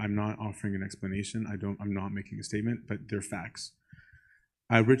here. I'm not offering an explanation. I'm not making a statement, but they're facts.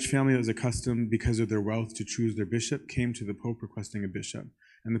 A rich family that was accustomed, because of their wealth, to choose their bishop came to the Pope requesting a bishop,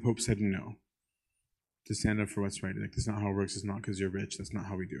 and the Pope said no, to stand up for what's right. Like, that's not how it works. It's not because you're rich. That's not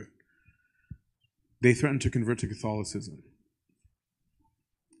how we do it. They threatened to convert to Catholicism.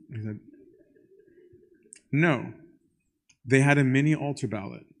 He said, no. They had a mini altar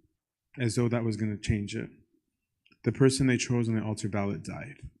ballot, as though that was going to change it. The person they chose on the altar ballot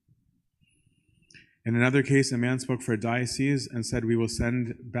died. In another case, a man spoke for a diocese and said, we will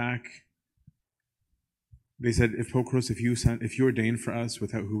send back. They said, if Pope Kyrillos, if you ordain for us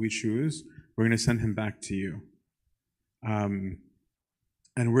without who we choose, we're going to send him back to you. And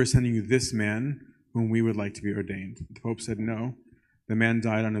we're sending you this man whom we would like to be ordained. The Pope said no. The man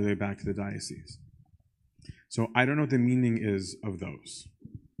died on the way back to the diocese. So I don't know what the meaning is of those.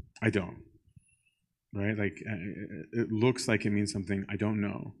 I don't. Right? Like, it looks like it means something. I don't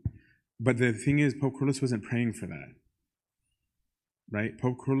know. But the thing is, Pope Kyrillos wasn't praying for that. Right?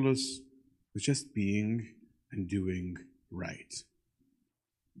 Pope Kyrillos was just being and doing right.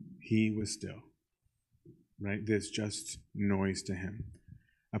 He was still. Right? There's just noise to him.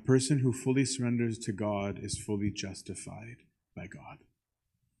 A person who fully surrenders to God is fully justified by God.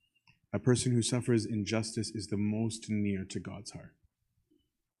 A person who suffers injustice is the most near to God's heart.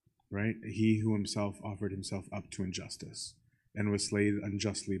 Right? He who himself offered himself up to injustice and was slayed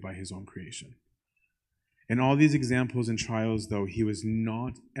unjustly by his own creation. In all these examples and trials, though, he was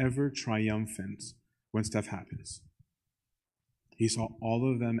not ever triumphant when stuff happens. He saw all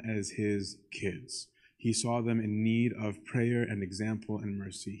of them as his kids. He saw them in need of prayer and example and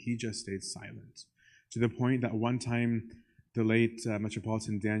mercy. He just stayed silent. To the point that one time, the late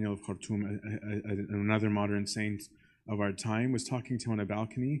Metropolitan Daniel of Khartoum, another modern saint of our time, was talking to him on a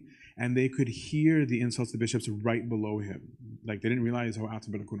balcony, and they could hear the insults to the bishops right below him. Like, they didn't realize how out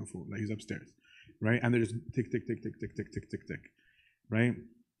like he's upstairs, right? And they're just tick, tick, tick, tick, tick, tick, tick, tick, tick, right?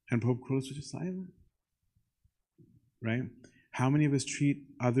 And Pope Kyrillos was just silent, right? How many of us treat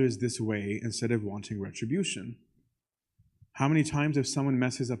others this way instead of wanting retribution? How many times if someone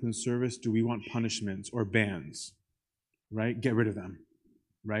messes up in service, do we want punishments or bans, right? Get rid of them,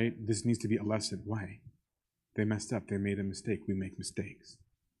 right? This needs to be a lesson. Why? They messed up. They made a mistake. We make mistakes,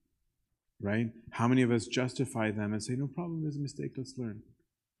 right? How many of us justify them and say, no problem, there's a mistake, let's learn,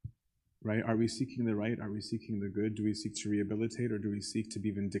 right? Are we seeking the right? Are we seeking the good? Do we seek to rehabilitate, or do we seek to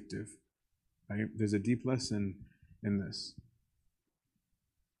be vindictive, right? There's a deep lesson in this.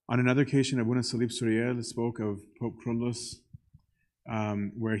 On another occasion, Abuna Salib Suriel spoke of Pope Kyrillos,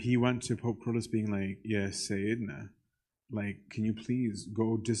 where he went to Pope Kyrillos being like, yes, Sayyidina, like, can you please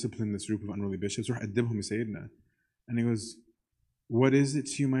go discipline this group of unruly bishops? Or adibhum Sayyidina. And he goes, what is it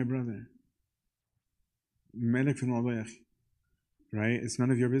to you, my brother? Malik fin, right? It's none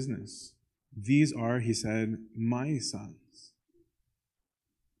of your business. These are, he said, my sons.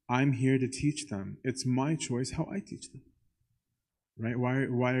 I'm here to teach them. It's my choice how I teach them. Right?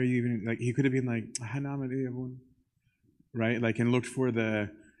 Why are you even, like, he could have been like, right? Like, and looked for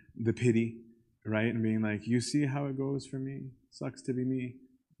the pity, right? And being like, you see how it goes for me? Sucks to be me,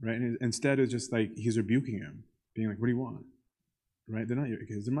 right? And instead, it was just like, he's rebuking him, being like, what do you want? Right? They're not your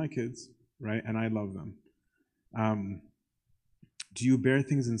kids, they're my kids, right? And I love them. Do you bear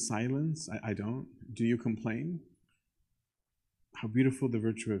things in silence? I don't. Do you complain? How beautiful the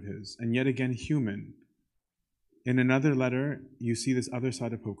virtue of his. And yet again, human. In another letter, you see this other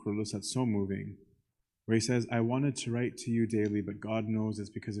side of Pope Kyrillos that's so moving, where he says, I wanted to write to you daily, but God knows it's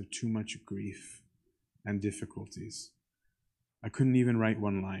because of too much grief and difficulties. I couldn't even write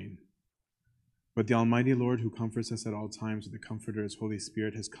one line. But the Almighty Lord, who comforts us at all times with the Comforter, His Holy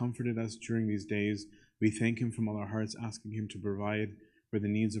Spirit, has comforted us during these days. We thank Him from all our hearts, asking Him to provide for the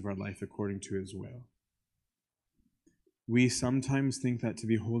needs of our life according to His will. We sometimes think that to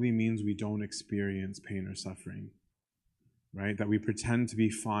be holy means we don't experience pain or suffering, right? That we pretend to be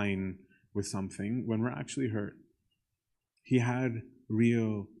fine with something when we're actually hurt. He had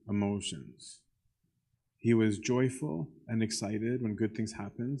real emotions. He was joyful and excited when good things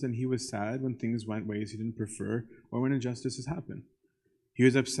happened, and he was sad when things went ways he didn't prefer or when injustices happened. He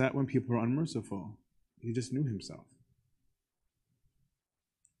was upset when people were unmerciful. He just knew himself.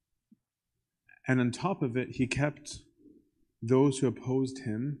 And on top of it, he kept those who opposed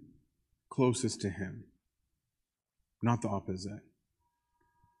him closest to him, not the opposite.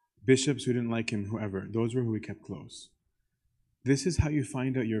 Bishops who didn't like him, whoever, those were who he kept close. This is how you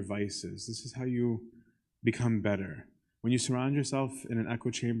find out your vices. This is how you become better. When you surround yourself in an echo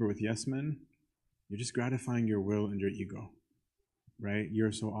chamber with yes men, you're just gratifying your will and your ego, right?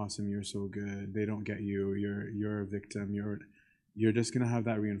 You're so awesome, you're so good, they don't get you, you're a victim, you're just going to have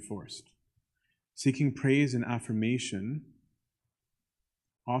that reinforced. Seeking praise and affirmation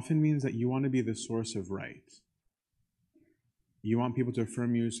often means that you want to be the source of right. You want people to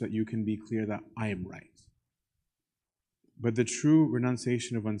affirm you so that you can be clear that I am right. But the true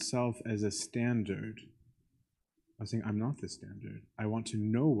renunciation of oneself as a standard, I was saying, I'm not the standard. I want to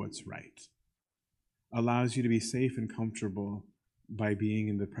know what's right, allows you to be safe and comfortable by being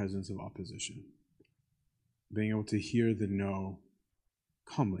in the presence of opposition. Being able to hear the no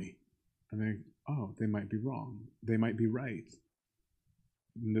calmly. And then, oh, they might be wrong. They might be right.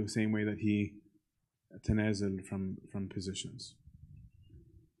 In the same way that he tenezeled from positions.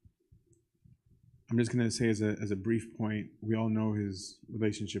 I'm just going to say as a brief point, we all know his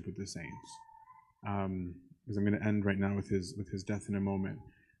relationship with the saints. Because I'm going to end right now with his death in a moment.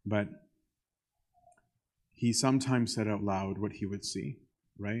 But he sometimes said out loud what he would see,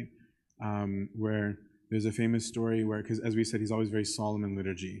 right? Where there's a famous story where, because as we said, he's always very solemn in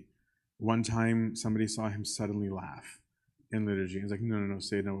liturgy. One time, somebody saw him suddenly laugh in liturgy. He's like, no,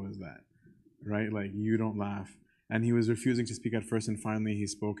 say no, what is that? Right? Like, you don't laugh. And he was refusing to speak at first, and finally he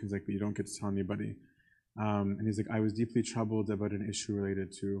spoke. He's like, but you don't get to tell anybody. And he's like, I was deeply troubled about an issue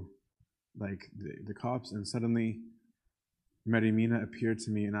related to, like, the cops, and suddenly Mary Mina appeared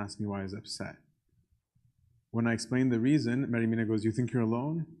to me and asked me why I was upset. When I explained the reason, Mary Mina goes, you think you're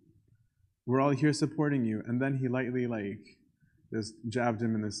alone? We're all here supporting you. And then he lightly, just jabbed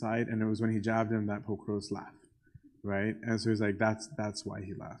him in the side, and it was when he jabbed him that Pope Kyrillos laughed, right? And so he's like, that's why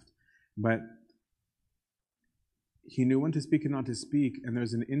he laughed. But he knew when to speak and not to speak, and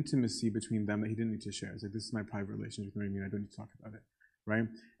there's an intimacy between them that he didn't need to share. It's like, this is my private relationship with Mary Mina, I don't need to talk about it, right?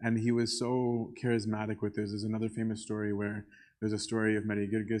 And he was so charismatic with this. There's another famous story where there's a story of Mary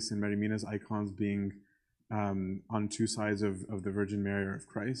Girgis and Mary Mina's icons being on two sides of the Virgin Mary or of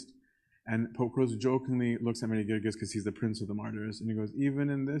Christ. And Pope Kyrillos jokingly looks at Mary Girgis because he's the prince of the martyrs, and he goes, even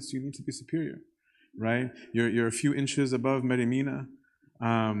in this, you need to be superior, right? You're a few inches above Mary Mina,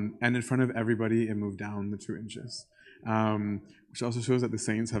 and in front of everybody, it moved down the 2 inches, which also shows that the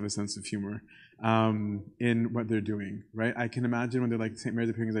saints have a sense of humor in what they're doing, right? I can imagine when they're like, St.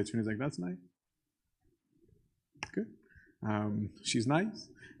 Mary's appearing as I turn, he's like, that's nice. Good. She's nice.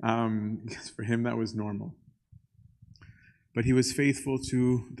 Because for him, that was normal. But he was faithful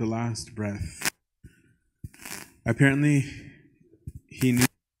to the last breath. Apparently, he knew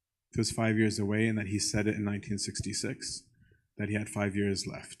it was 5 years away and that he said it in 1966, that he had 5 years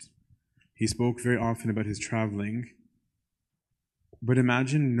left. He spoke very often about his traveling, but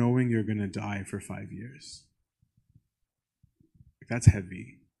imagine knowing you're going to die for 5 years. That's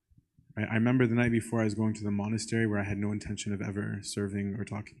heavy. Right? I remember the night before I was going to the monastery where I had no intention of ever serving or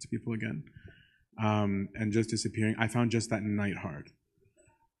talking to people again. And just disappearing. I found just that night hard,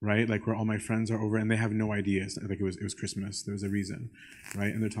 right? Like where all my friends are over and they have no idea. Like it was Christmas. There was a reason,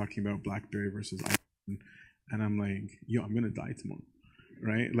 right? And they're talking about BlackBerry versus iPhone. And I'm like, yo, I'm going to die tomorrow,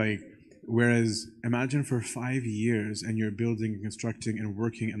 right? Like, whereas imagine for 5 years and you're building and constructing and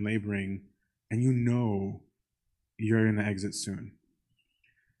working and laboring and you know you're going to exit soon.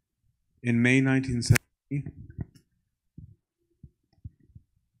 In May 1970,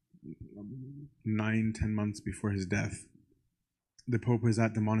 9-10 months before his death, the Pope was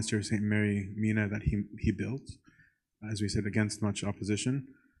at the monastery of St. Mary Mina that he built, as we said, against much opposition.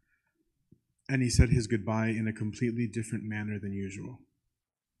 And he said his goodbye in a completely different manner than usual.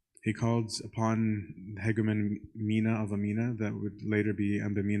 He called upon Hegumen Mina of Amina, that would later be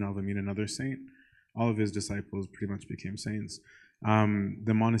Embemina of Amina, another saint. All of his disciples pretty much became saints.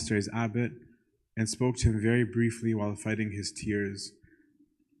 The monastery's abbot, and spoke to him very briefly while fighting his tears,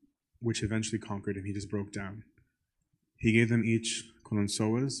 which eventually conquered him. He just broke down. He gave them each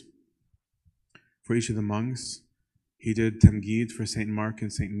kolonsoas for each of the monks. He did Temgid for St. Mark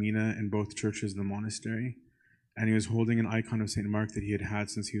and St. Mina in both churches of the monastery. And he was holding an icon of St. Mark that he had had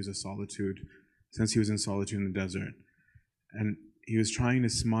since he was in solitude in the desert. And he was trying to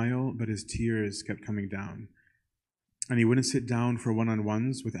smile, but his tears kept coming down. And he wouldn't sit down for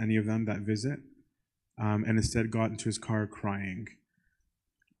one-on-ones with any of them that visit, and instead got into his car crying.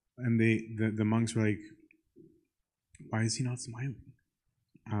 And the monks were like, why is he not smiling?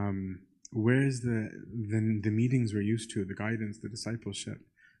 Where is the meetings we're used to, the guidance, the discipleship?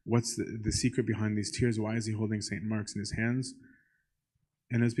 What's the secret behind these tears? Why is he holding St. Mark's in his hands?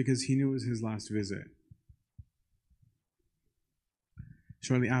 And it's because he knew it was his last visit.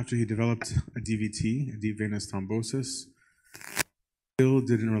 Shortly after, he developed a DVT, a deep venous thrombosis. Still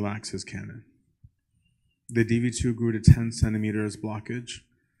didn't relax his canon. The DV2 grew to 10 centimeters blockage,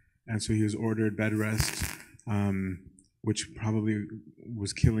 and so he was ordered bed rest, which probably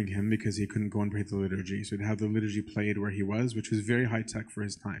was killing him because he couldn't go and pray the liturgy. So he'd have the liturgy played where he was, which was very high tech for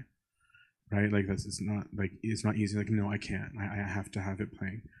his time, right? Like it's not easy. Like, no, I can't. I have to have it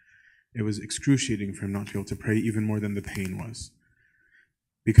playing. It was excruciating for him not to be able to pray, even more than the pain was.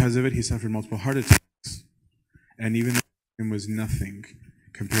 Because of it, he suffered multiple heart attacks, and even it was nothing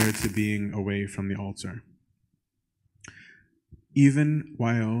compared to being away from the altar. Even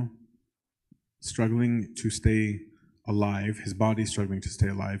while struggling to stay alive, his body struggling to stay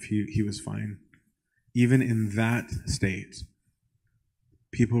alive, he was fine. Even in that state,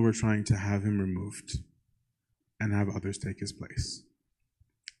 people were trying to have him removed and have others take his place.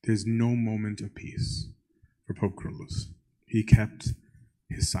 There's no moment of peace for Pope Kyrillos. He kept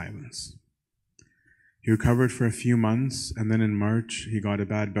his silence. He recovered for a few months, and then in March, he got a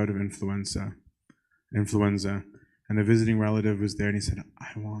bad bout of influenza, and the visiting relative was there, and he said,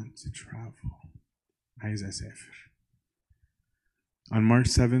 I want to travel. On March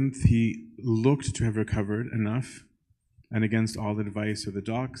 7th, he looked to have recovered enough, and against all advice of the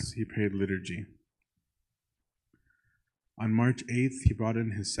docs, he prayed liturgy. On March 8th, he brought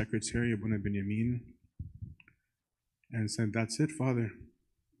in his secretary, Abuna Benjamin, and said, that's it, Father.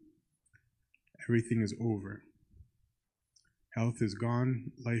 Everything is over. Health is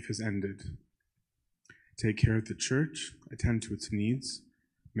gone, life is ended. Take care of the church, attend to its needs.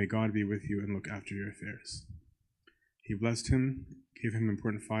 May God be with you and look after your affairs. He blessed him, gave him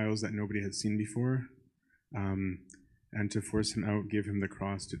important files that nobody had seen before, and to force him out, gave him the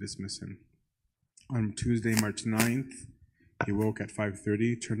cross to dismiss him. On Tuesday, March 9th, he woke at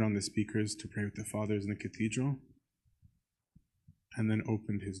 5:30, turned on the speakers to pray with the fathers in the cathedral, and then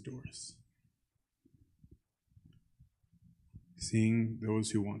opened his doors. Seeing those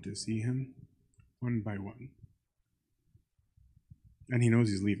who want to see him, one by one. And he knows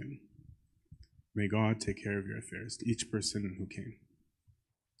he's leaving. May God take care of your affairs, to each person who came.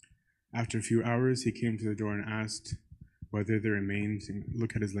 After a few hours, he came to the door and asked whether there remained,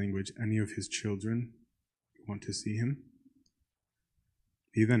 look at his language, any of his children who want to see him.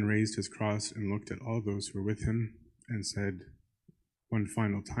 He then raised his cross and looked at all those who were with him and said, one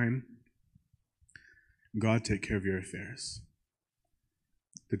final time, God take care of your affairs.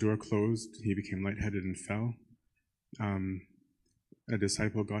 The door closed, he became lightheaded and fell. A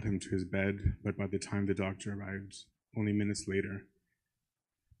disciple got him to his bed, but by the time the doctor arrived, only minutes later,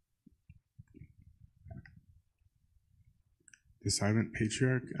 the silent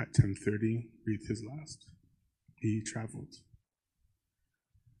patriarch at 10:30 breathed his last. He traveled.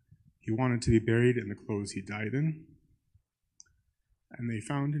 He wanted to be buried in the clothes he died in, and they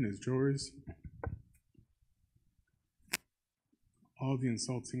found in his drawers all the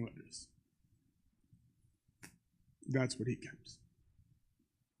insulting letters. That's what he kept.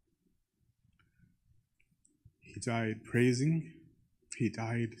 He died praising, he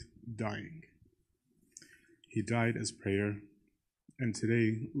died dying. He died as prayer, and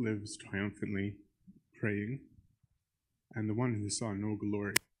today lives triumphantly praying. And the one who saw no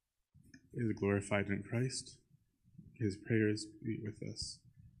glory is glorified in Christ. His prayers be with us,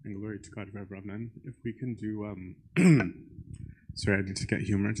 and glory to God forever. Amen. If we can do, sorry, I need to get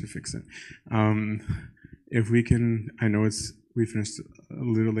humor to fix it. If we can, I know we finished a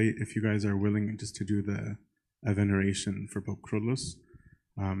little late. If you guys are willing just to do a veneration for Pope Kyrillos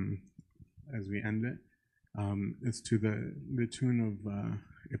as we end it. It's to the tune of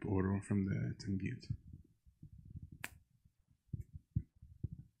Ip Oro from the Temgid.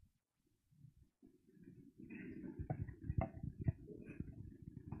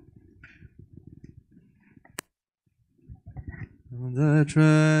 The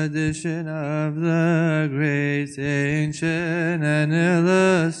tradition of the great ancient and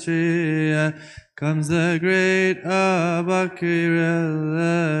illustrious comes the great Abba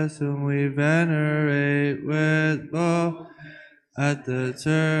Kyrillos, whom we venerate with both. At the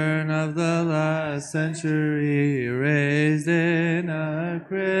turn of the last century, raised in a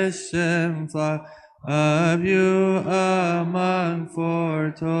Christian flock, of you among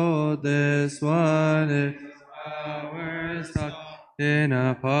foretold this one is our stock. In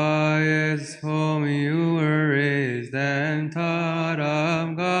a pious home you were raised and taught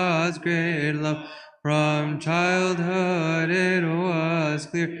of God's great love. From childhood it was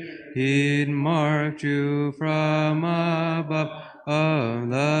clear He'd marked you from above. Of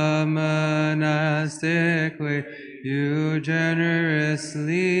the monastic way you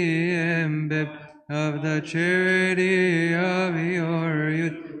generously imbibed, of the charity of your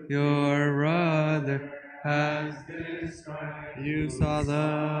youth, your brother has described. You saw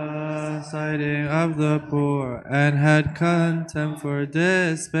the sighting of the poor and had contempt for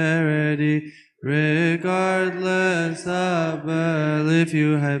disparity. Regardless of belief,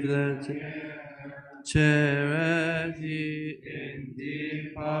 you have the charity.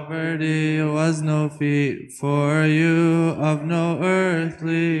 Indeed, poverty was no feat for you, of no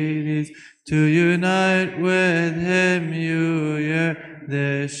earthly needs. To unite with him you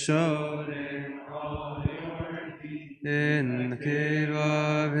this showed in all your deeds. In the cave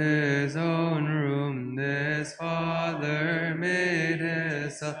of his own room, this father made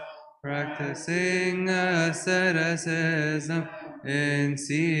his self, practicing asceticism in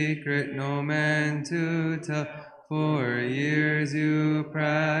secret, no man to tell. For years you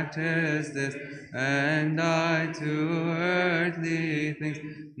practiced this and died to earthly things.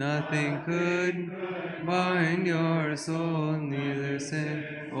 Nothing could bind your soul, neither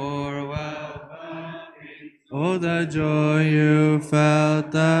sin or wealth. Oh, the joy you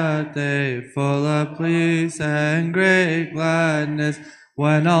felt that day, full of peace and great gladness,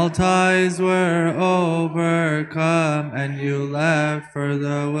 when all ties were overcome and you left for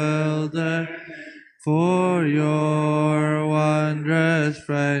the wilderness. For your wondrous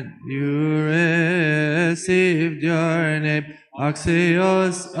friend you received your name,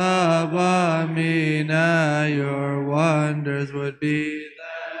 Axios Abamina, your wonders would be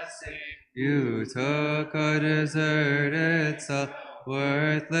the same. You took a deserted self,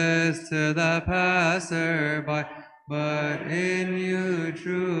 worthless to the passerby, but in you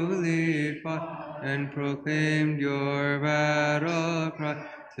truly fought and proclaimed your battle cry.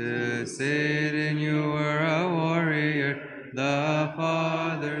 To Satan you were a warrior, the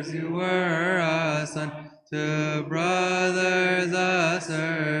fathers you were a son, to brothers a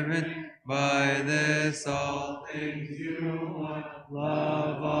servant. By this all things you want.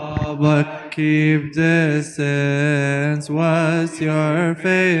 Love all but keep distance was your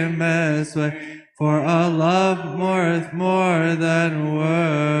famous way. For a love worth more than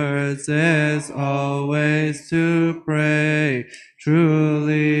words is always to pray.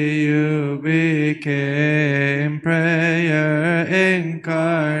 Truly you became prayer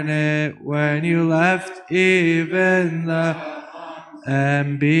incarnate when you left even the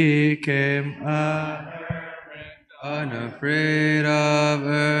and became unafraid of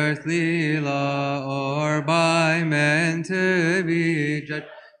earthly law or by men to be judged.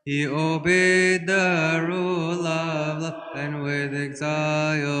 He obeyed the rule of love, and with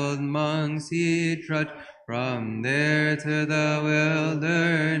exiled monks he trudged. From there to the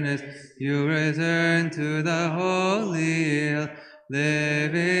wilderness, you returned to the holy hill,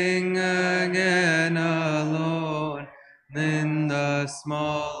 living again alone in the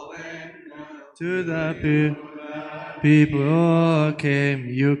small window. To the people came,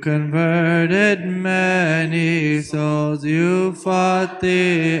 you converted many souls. You fought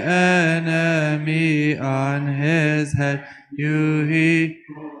the enemy on his head. You heat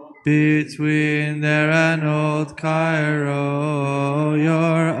between there and old Cairo.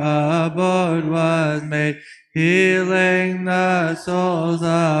 Your abode was made, healing the souls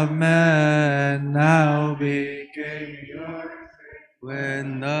of men. Now became your.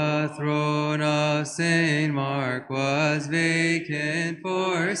 When the throne of Saint Mark was vacant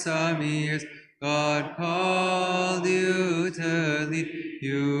for some years, God called you to lead.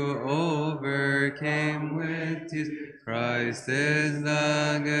 You overcame with tears. Christ is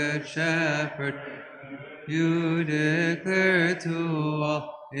the good shepherd. You declare to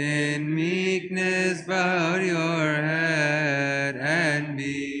all, in meekness bowed your head and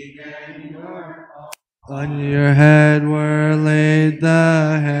began your. On your head were laid the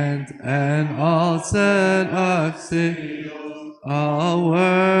hands and all set of seals. All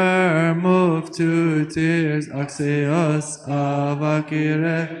were moved to tears. Axios of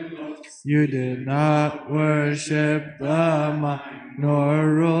Kyrillos. You did not worship the mind, nor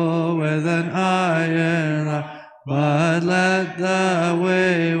rule with an iron rod, but let the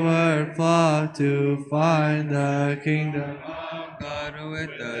wayward flock to find the kingdom of God.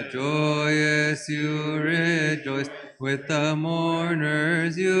 With the joyous you rejoiced, with the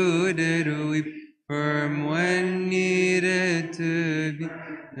mourners you did weep, firm when needed to be,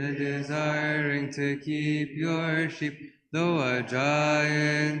 desiring to keep your sheep. Though a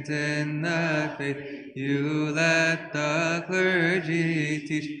giant in the faith, you let the clergy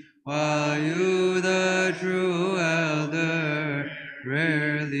teach, while you, the true elder,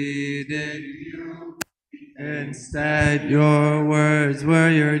 rarely did you. Instead, your words were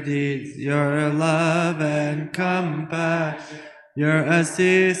your deeds, your love and compassion, your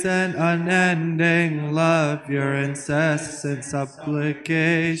cease and unending love, your incessant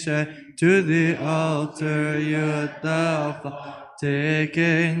supplication to the altar, you the flock,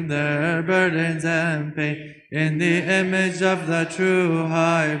 taking their burdens and pain in the image of the true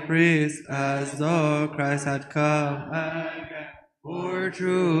high priest, as though Christ had come again. For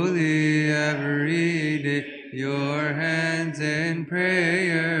truly every day your hands in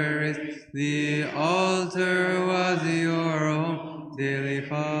prayer raised, the altar was your home, daily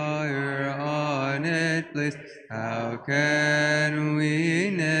fire on it placed. How can we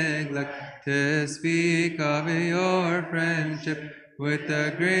neglect to speak of your friendship with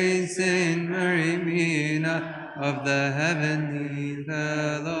the great Saint Mary Mina of the heavenly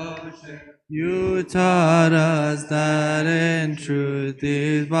fellowship? You taught us that in truth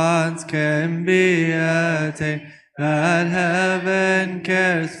these bonds can be attained, that heaven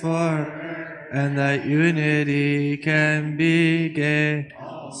cares for, and that unity can be gained.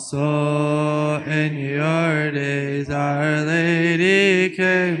 So in your days Our Lady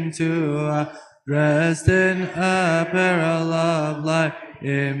came to us, dressed in apparel of light,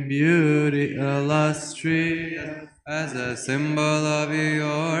 in beauty illustrious. As a symbol of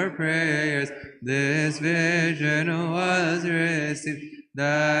your prayers, this vision was received,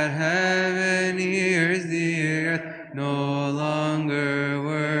 that heaven hears the earth. No longer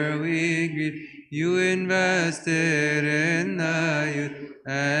were we grieved. You invested in the youth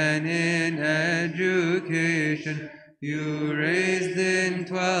and in education. You raised in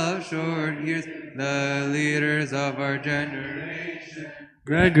 12 short years the leaders of our generation.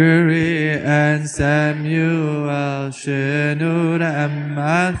 Gregory and Samuel, Shenouda and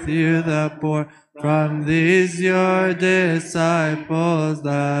Matthew the poor, from these your disciples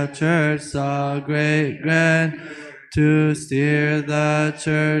the church saw great grand. To steer the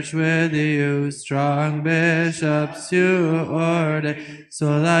church with you, strong bishops you ordained,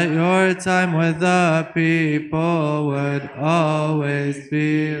 so that your time with the people would always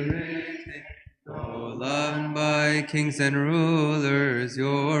be retained. Though loved by kings and rulers,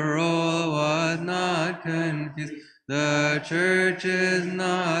 your role was not confused. The church is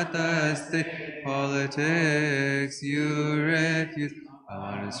not the state, politics you refuse.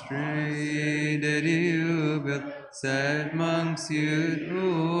 On a tree did you build, said monks you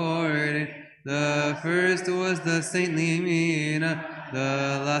ordained. The first was the saintly Mina,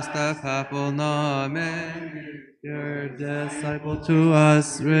 the last the papal nomen. Your disciple to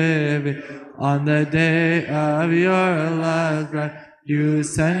us revealed on the day of your last breath. You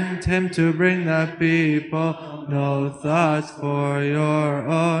sent him to bring the people no thoughts for your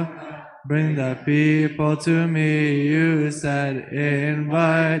own. Bring the people to me, you said,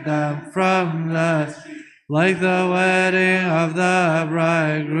 invite them from the sea, like the wedding of the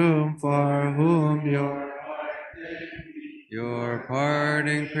bridegroom for whom your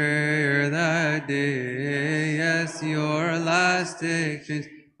parting prayer that day, yes, your last exchange,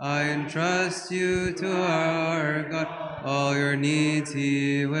 I entrust you to our God. All your needs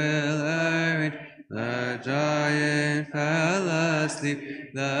he will arrange. The giant fell asleep,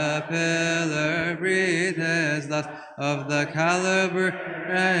 the pillar breathed his last, of the caliber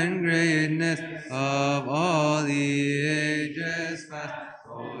and greatness of all the ages past.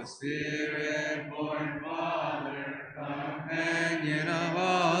 O Spirit-born Father, companion of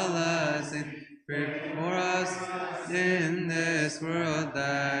all the saints, pray for us in this world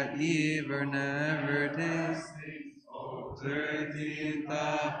that evil never tastes. O 13th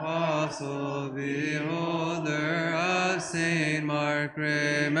Apostle, beholder of Saint Mark,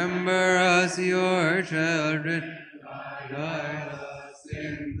 remember us, your children. Guide us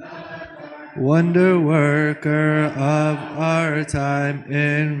in the dark. wonder worker of our time,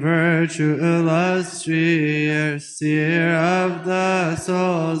 in virtue illustrious, seer of the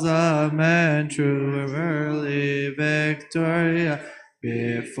souls of men, true, early victoria,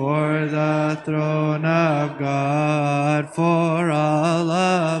 before the throne of God, for all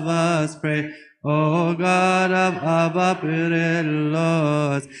of us pray. O God of Abba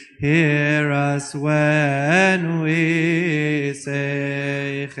Kyrillos, hear us when we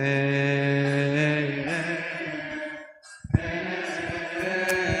say,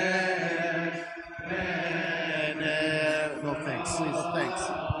 No thanks. No thanks.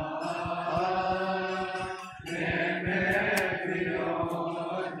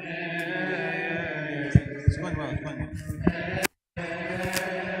 It's going well. It's going well.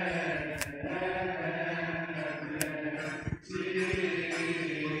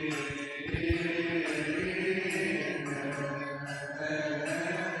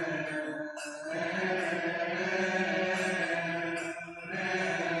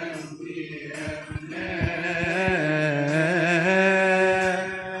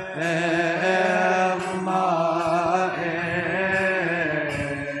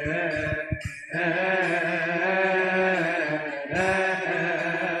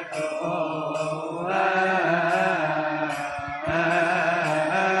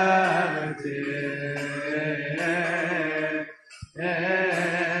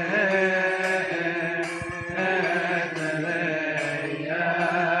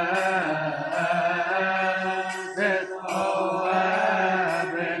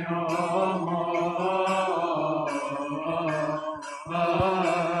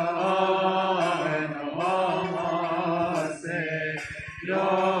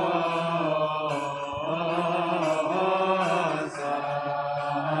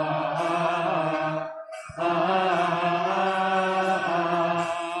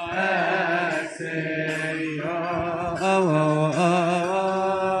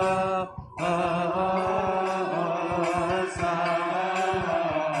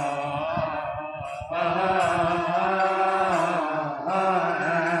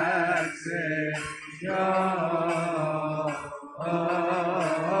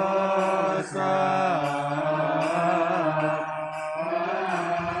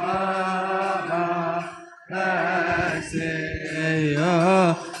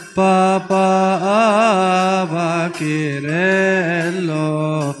 Papa Abba Kyrillos,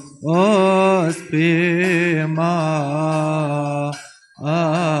 ospima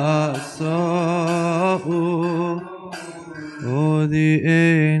aso. O the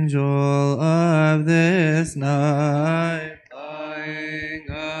angel of this night, flying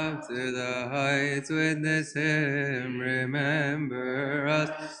up to the heights, witness him, remember us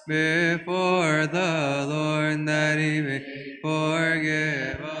before the Lord, that he may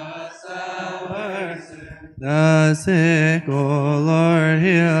forgive us our sins. The sick, O Lord,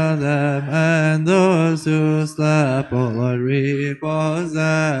 heal them, and those who slept, O Lord, repose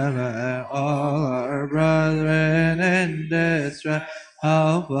them, and all our brethren in distress,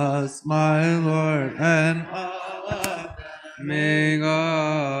 help us, my Lord, and all of them. May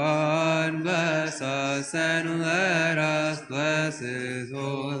God bless us, and let us bless his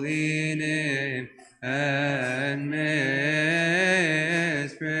holy name, and may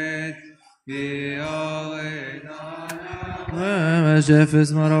his praise be always on our Jeff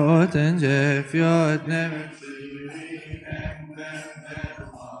is marot and Jeff yot never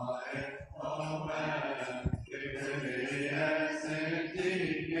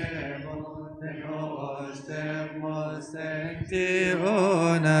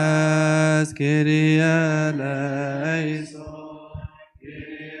Tionas Kyrie eleison,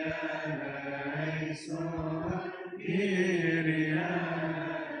 Kyrie eleison, Kyrie eleison.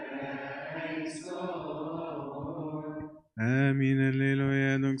 Amin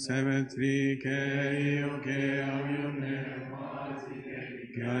alleluia donc sevetri io che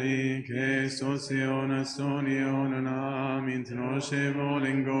Gai che sociona sonio nam intnosce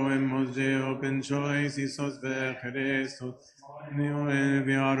volengo en mosgeo penchoi si sos ver Christus neo en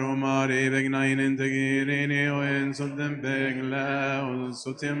viaro mare vegnain integire neo en sotem begla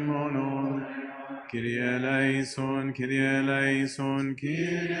sotem mono Kyrie eleison Kyrie eleison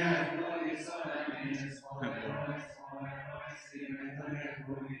Kyrie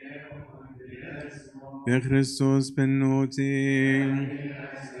Per Christus benuti.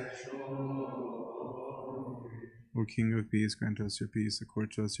 O King of peace, grant us your peace,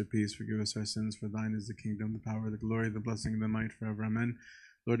 accord to us your peace, forgive us our sins, for thine is the kingdom, the power, the glory, the blessing, and the might forever. Amen.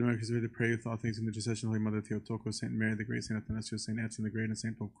 Lord, America, we to pray with all things in the intercession of Holy Mother Theotokos, Saint Mary the Great, Saint Athanasius, Saint Etienne the Great, and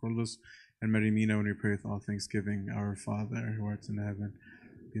Saint Pope Kyrillos, and Mary Mina, when we pray with all thanksgiving. Our Father, who art in heaven,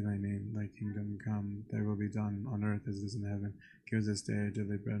 be thy name, thy kingdom come, thy will be done on earth as it is in heaven. Give us this day our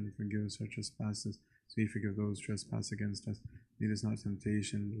daily bread, and forgive us our trespasses, as we forgive those who trespass against us. Lead us not to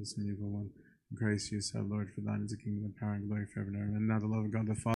temptation, but us from the evil one. In Christ Jesus our Lord, for thine is the kingdom, the power, and glory forever and ever. And now the love of God the Father,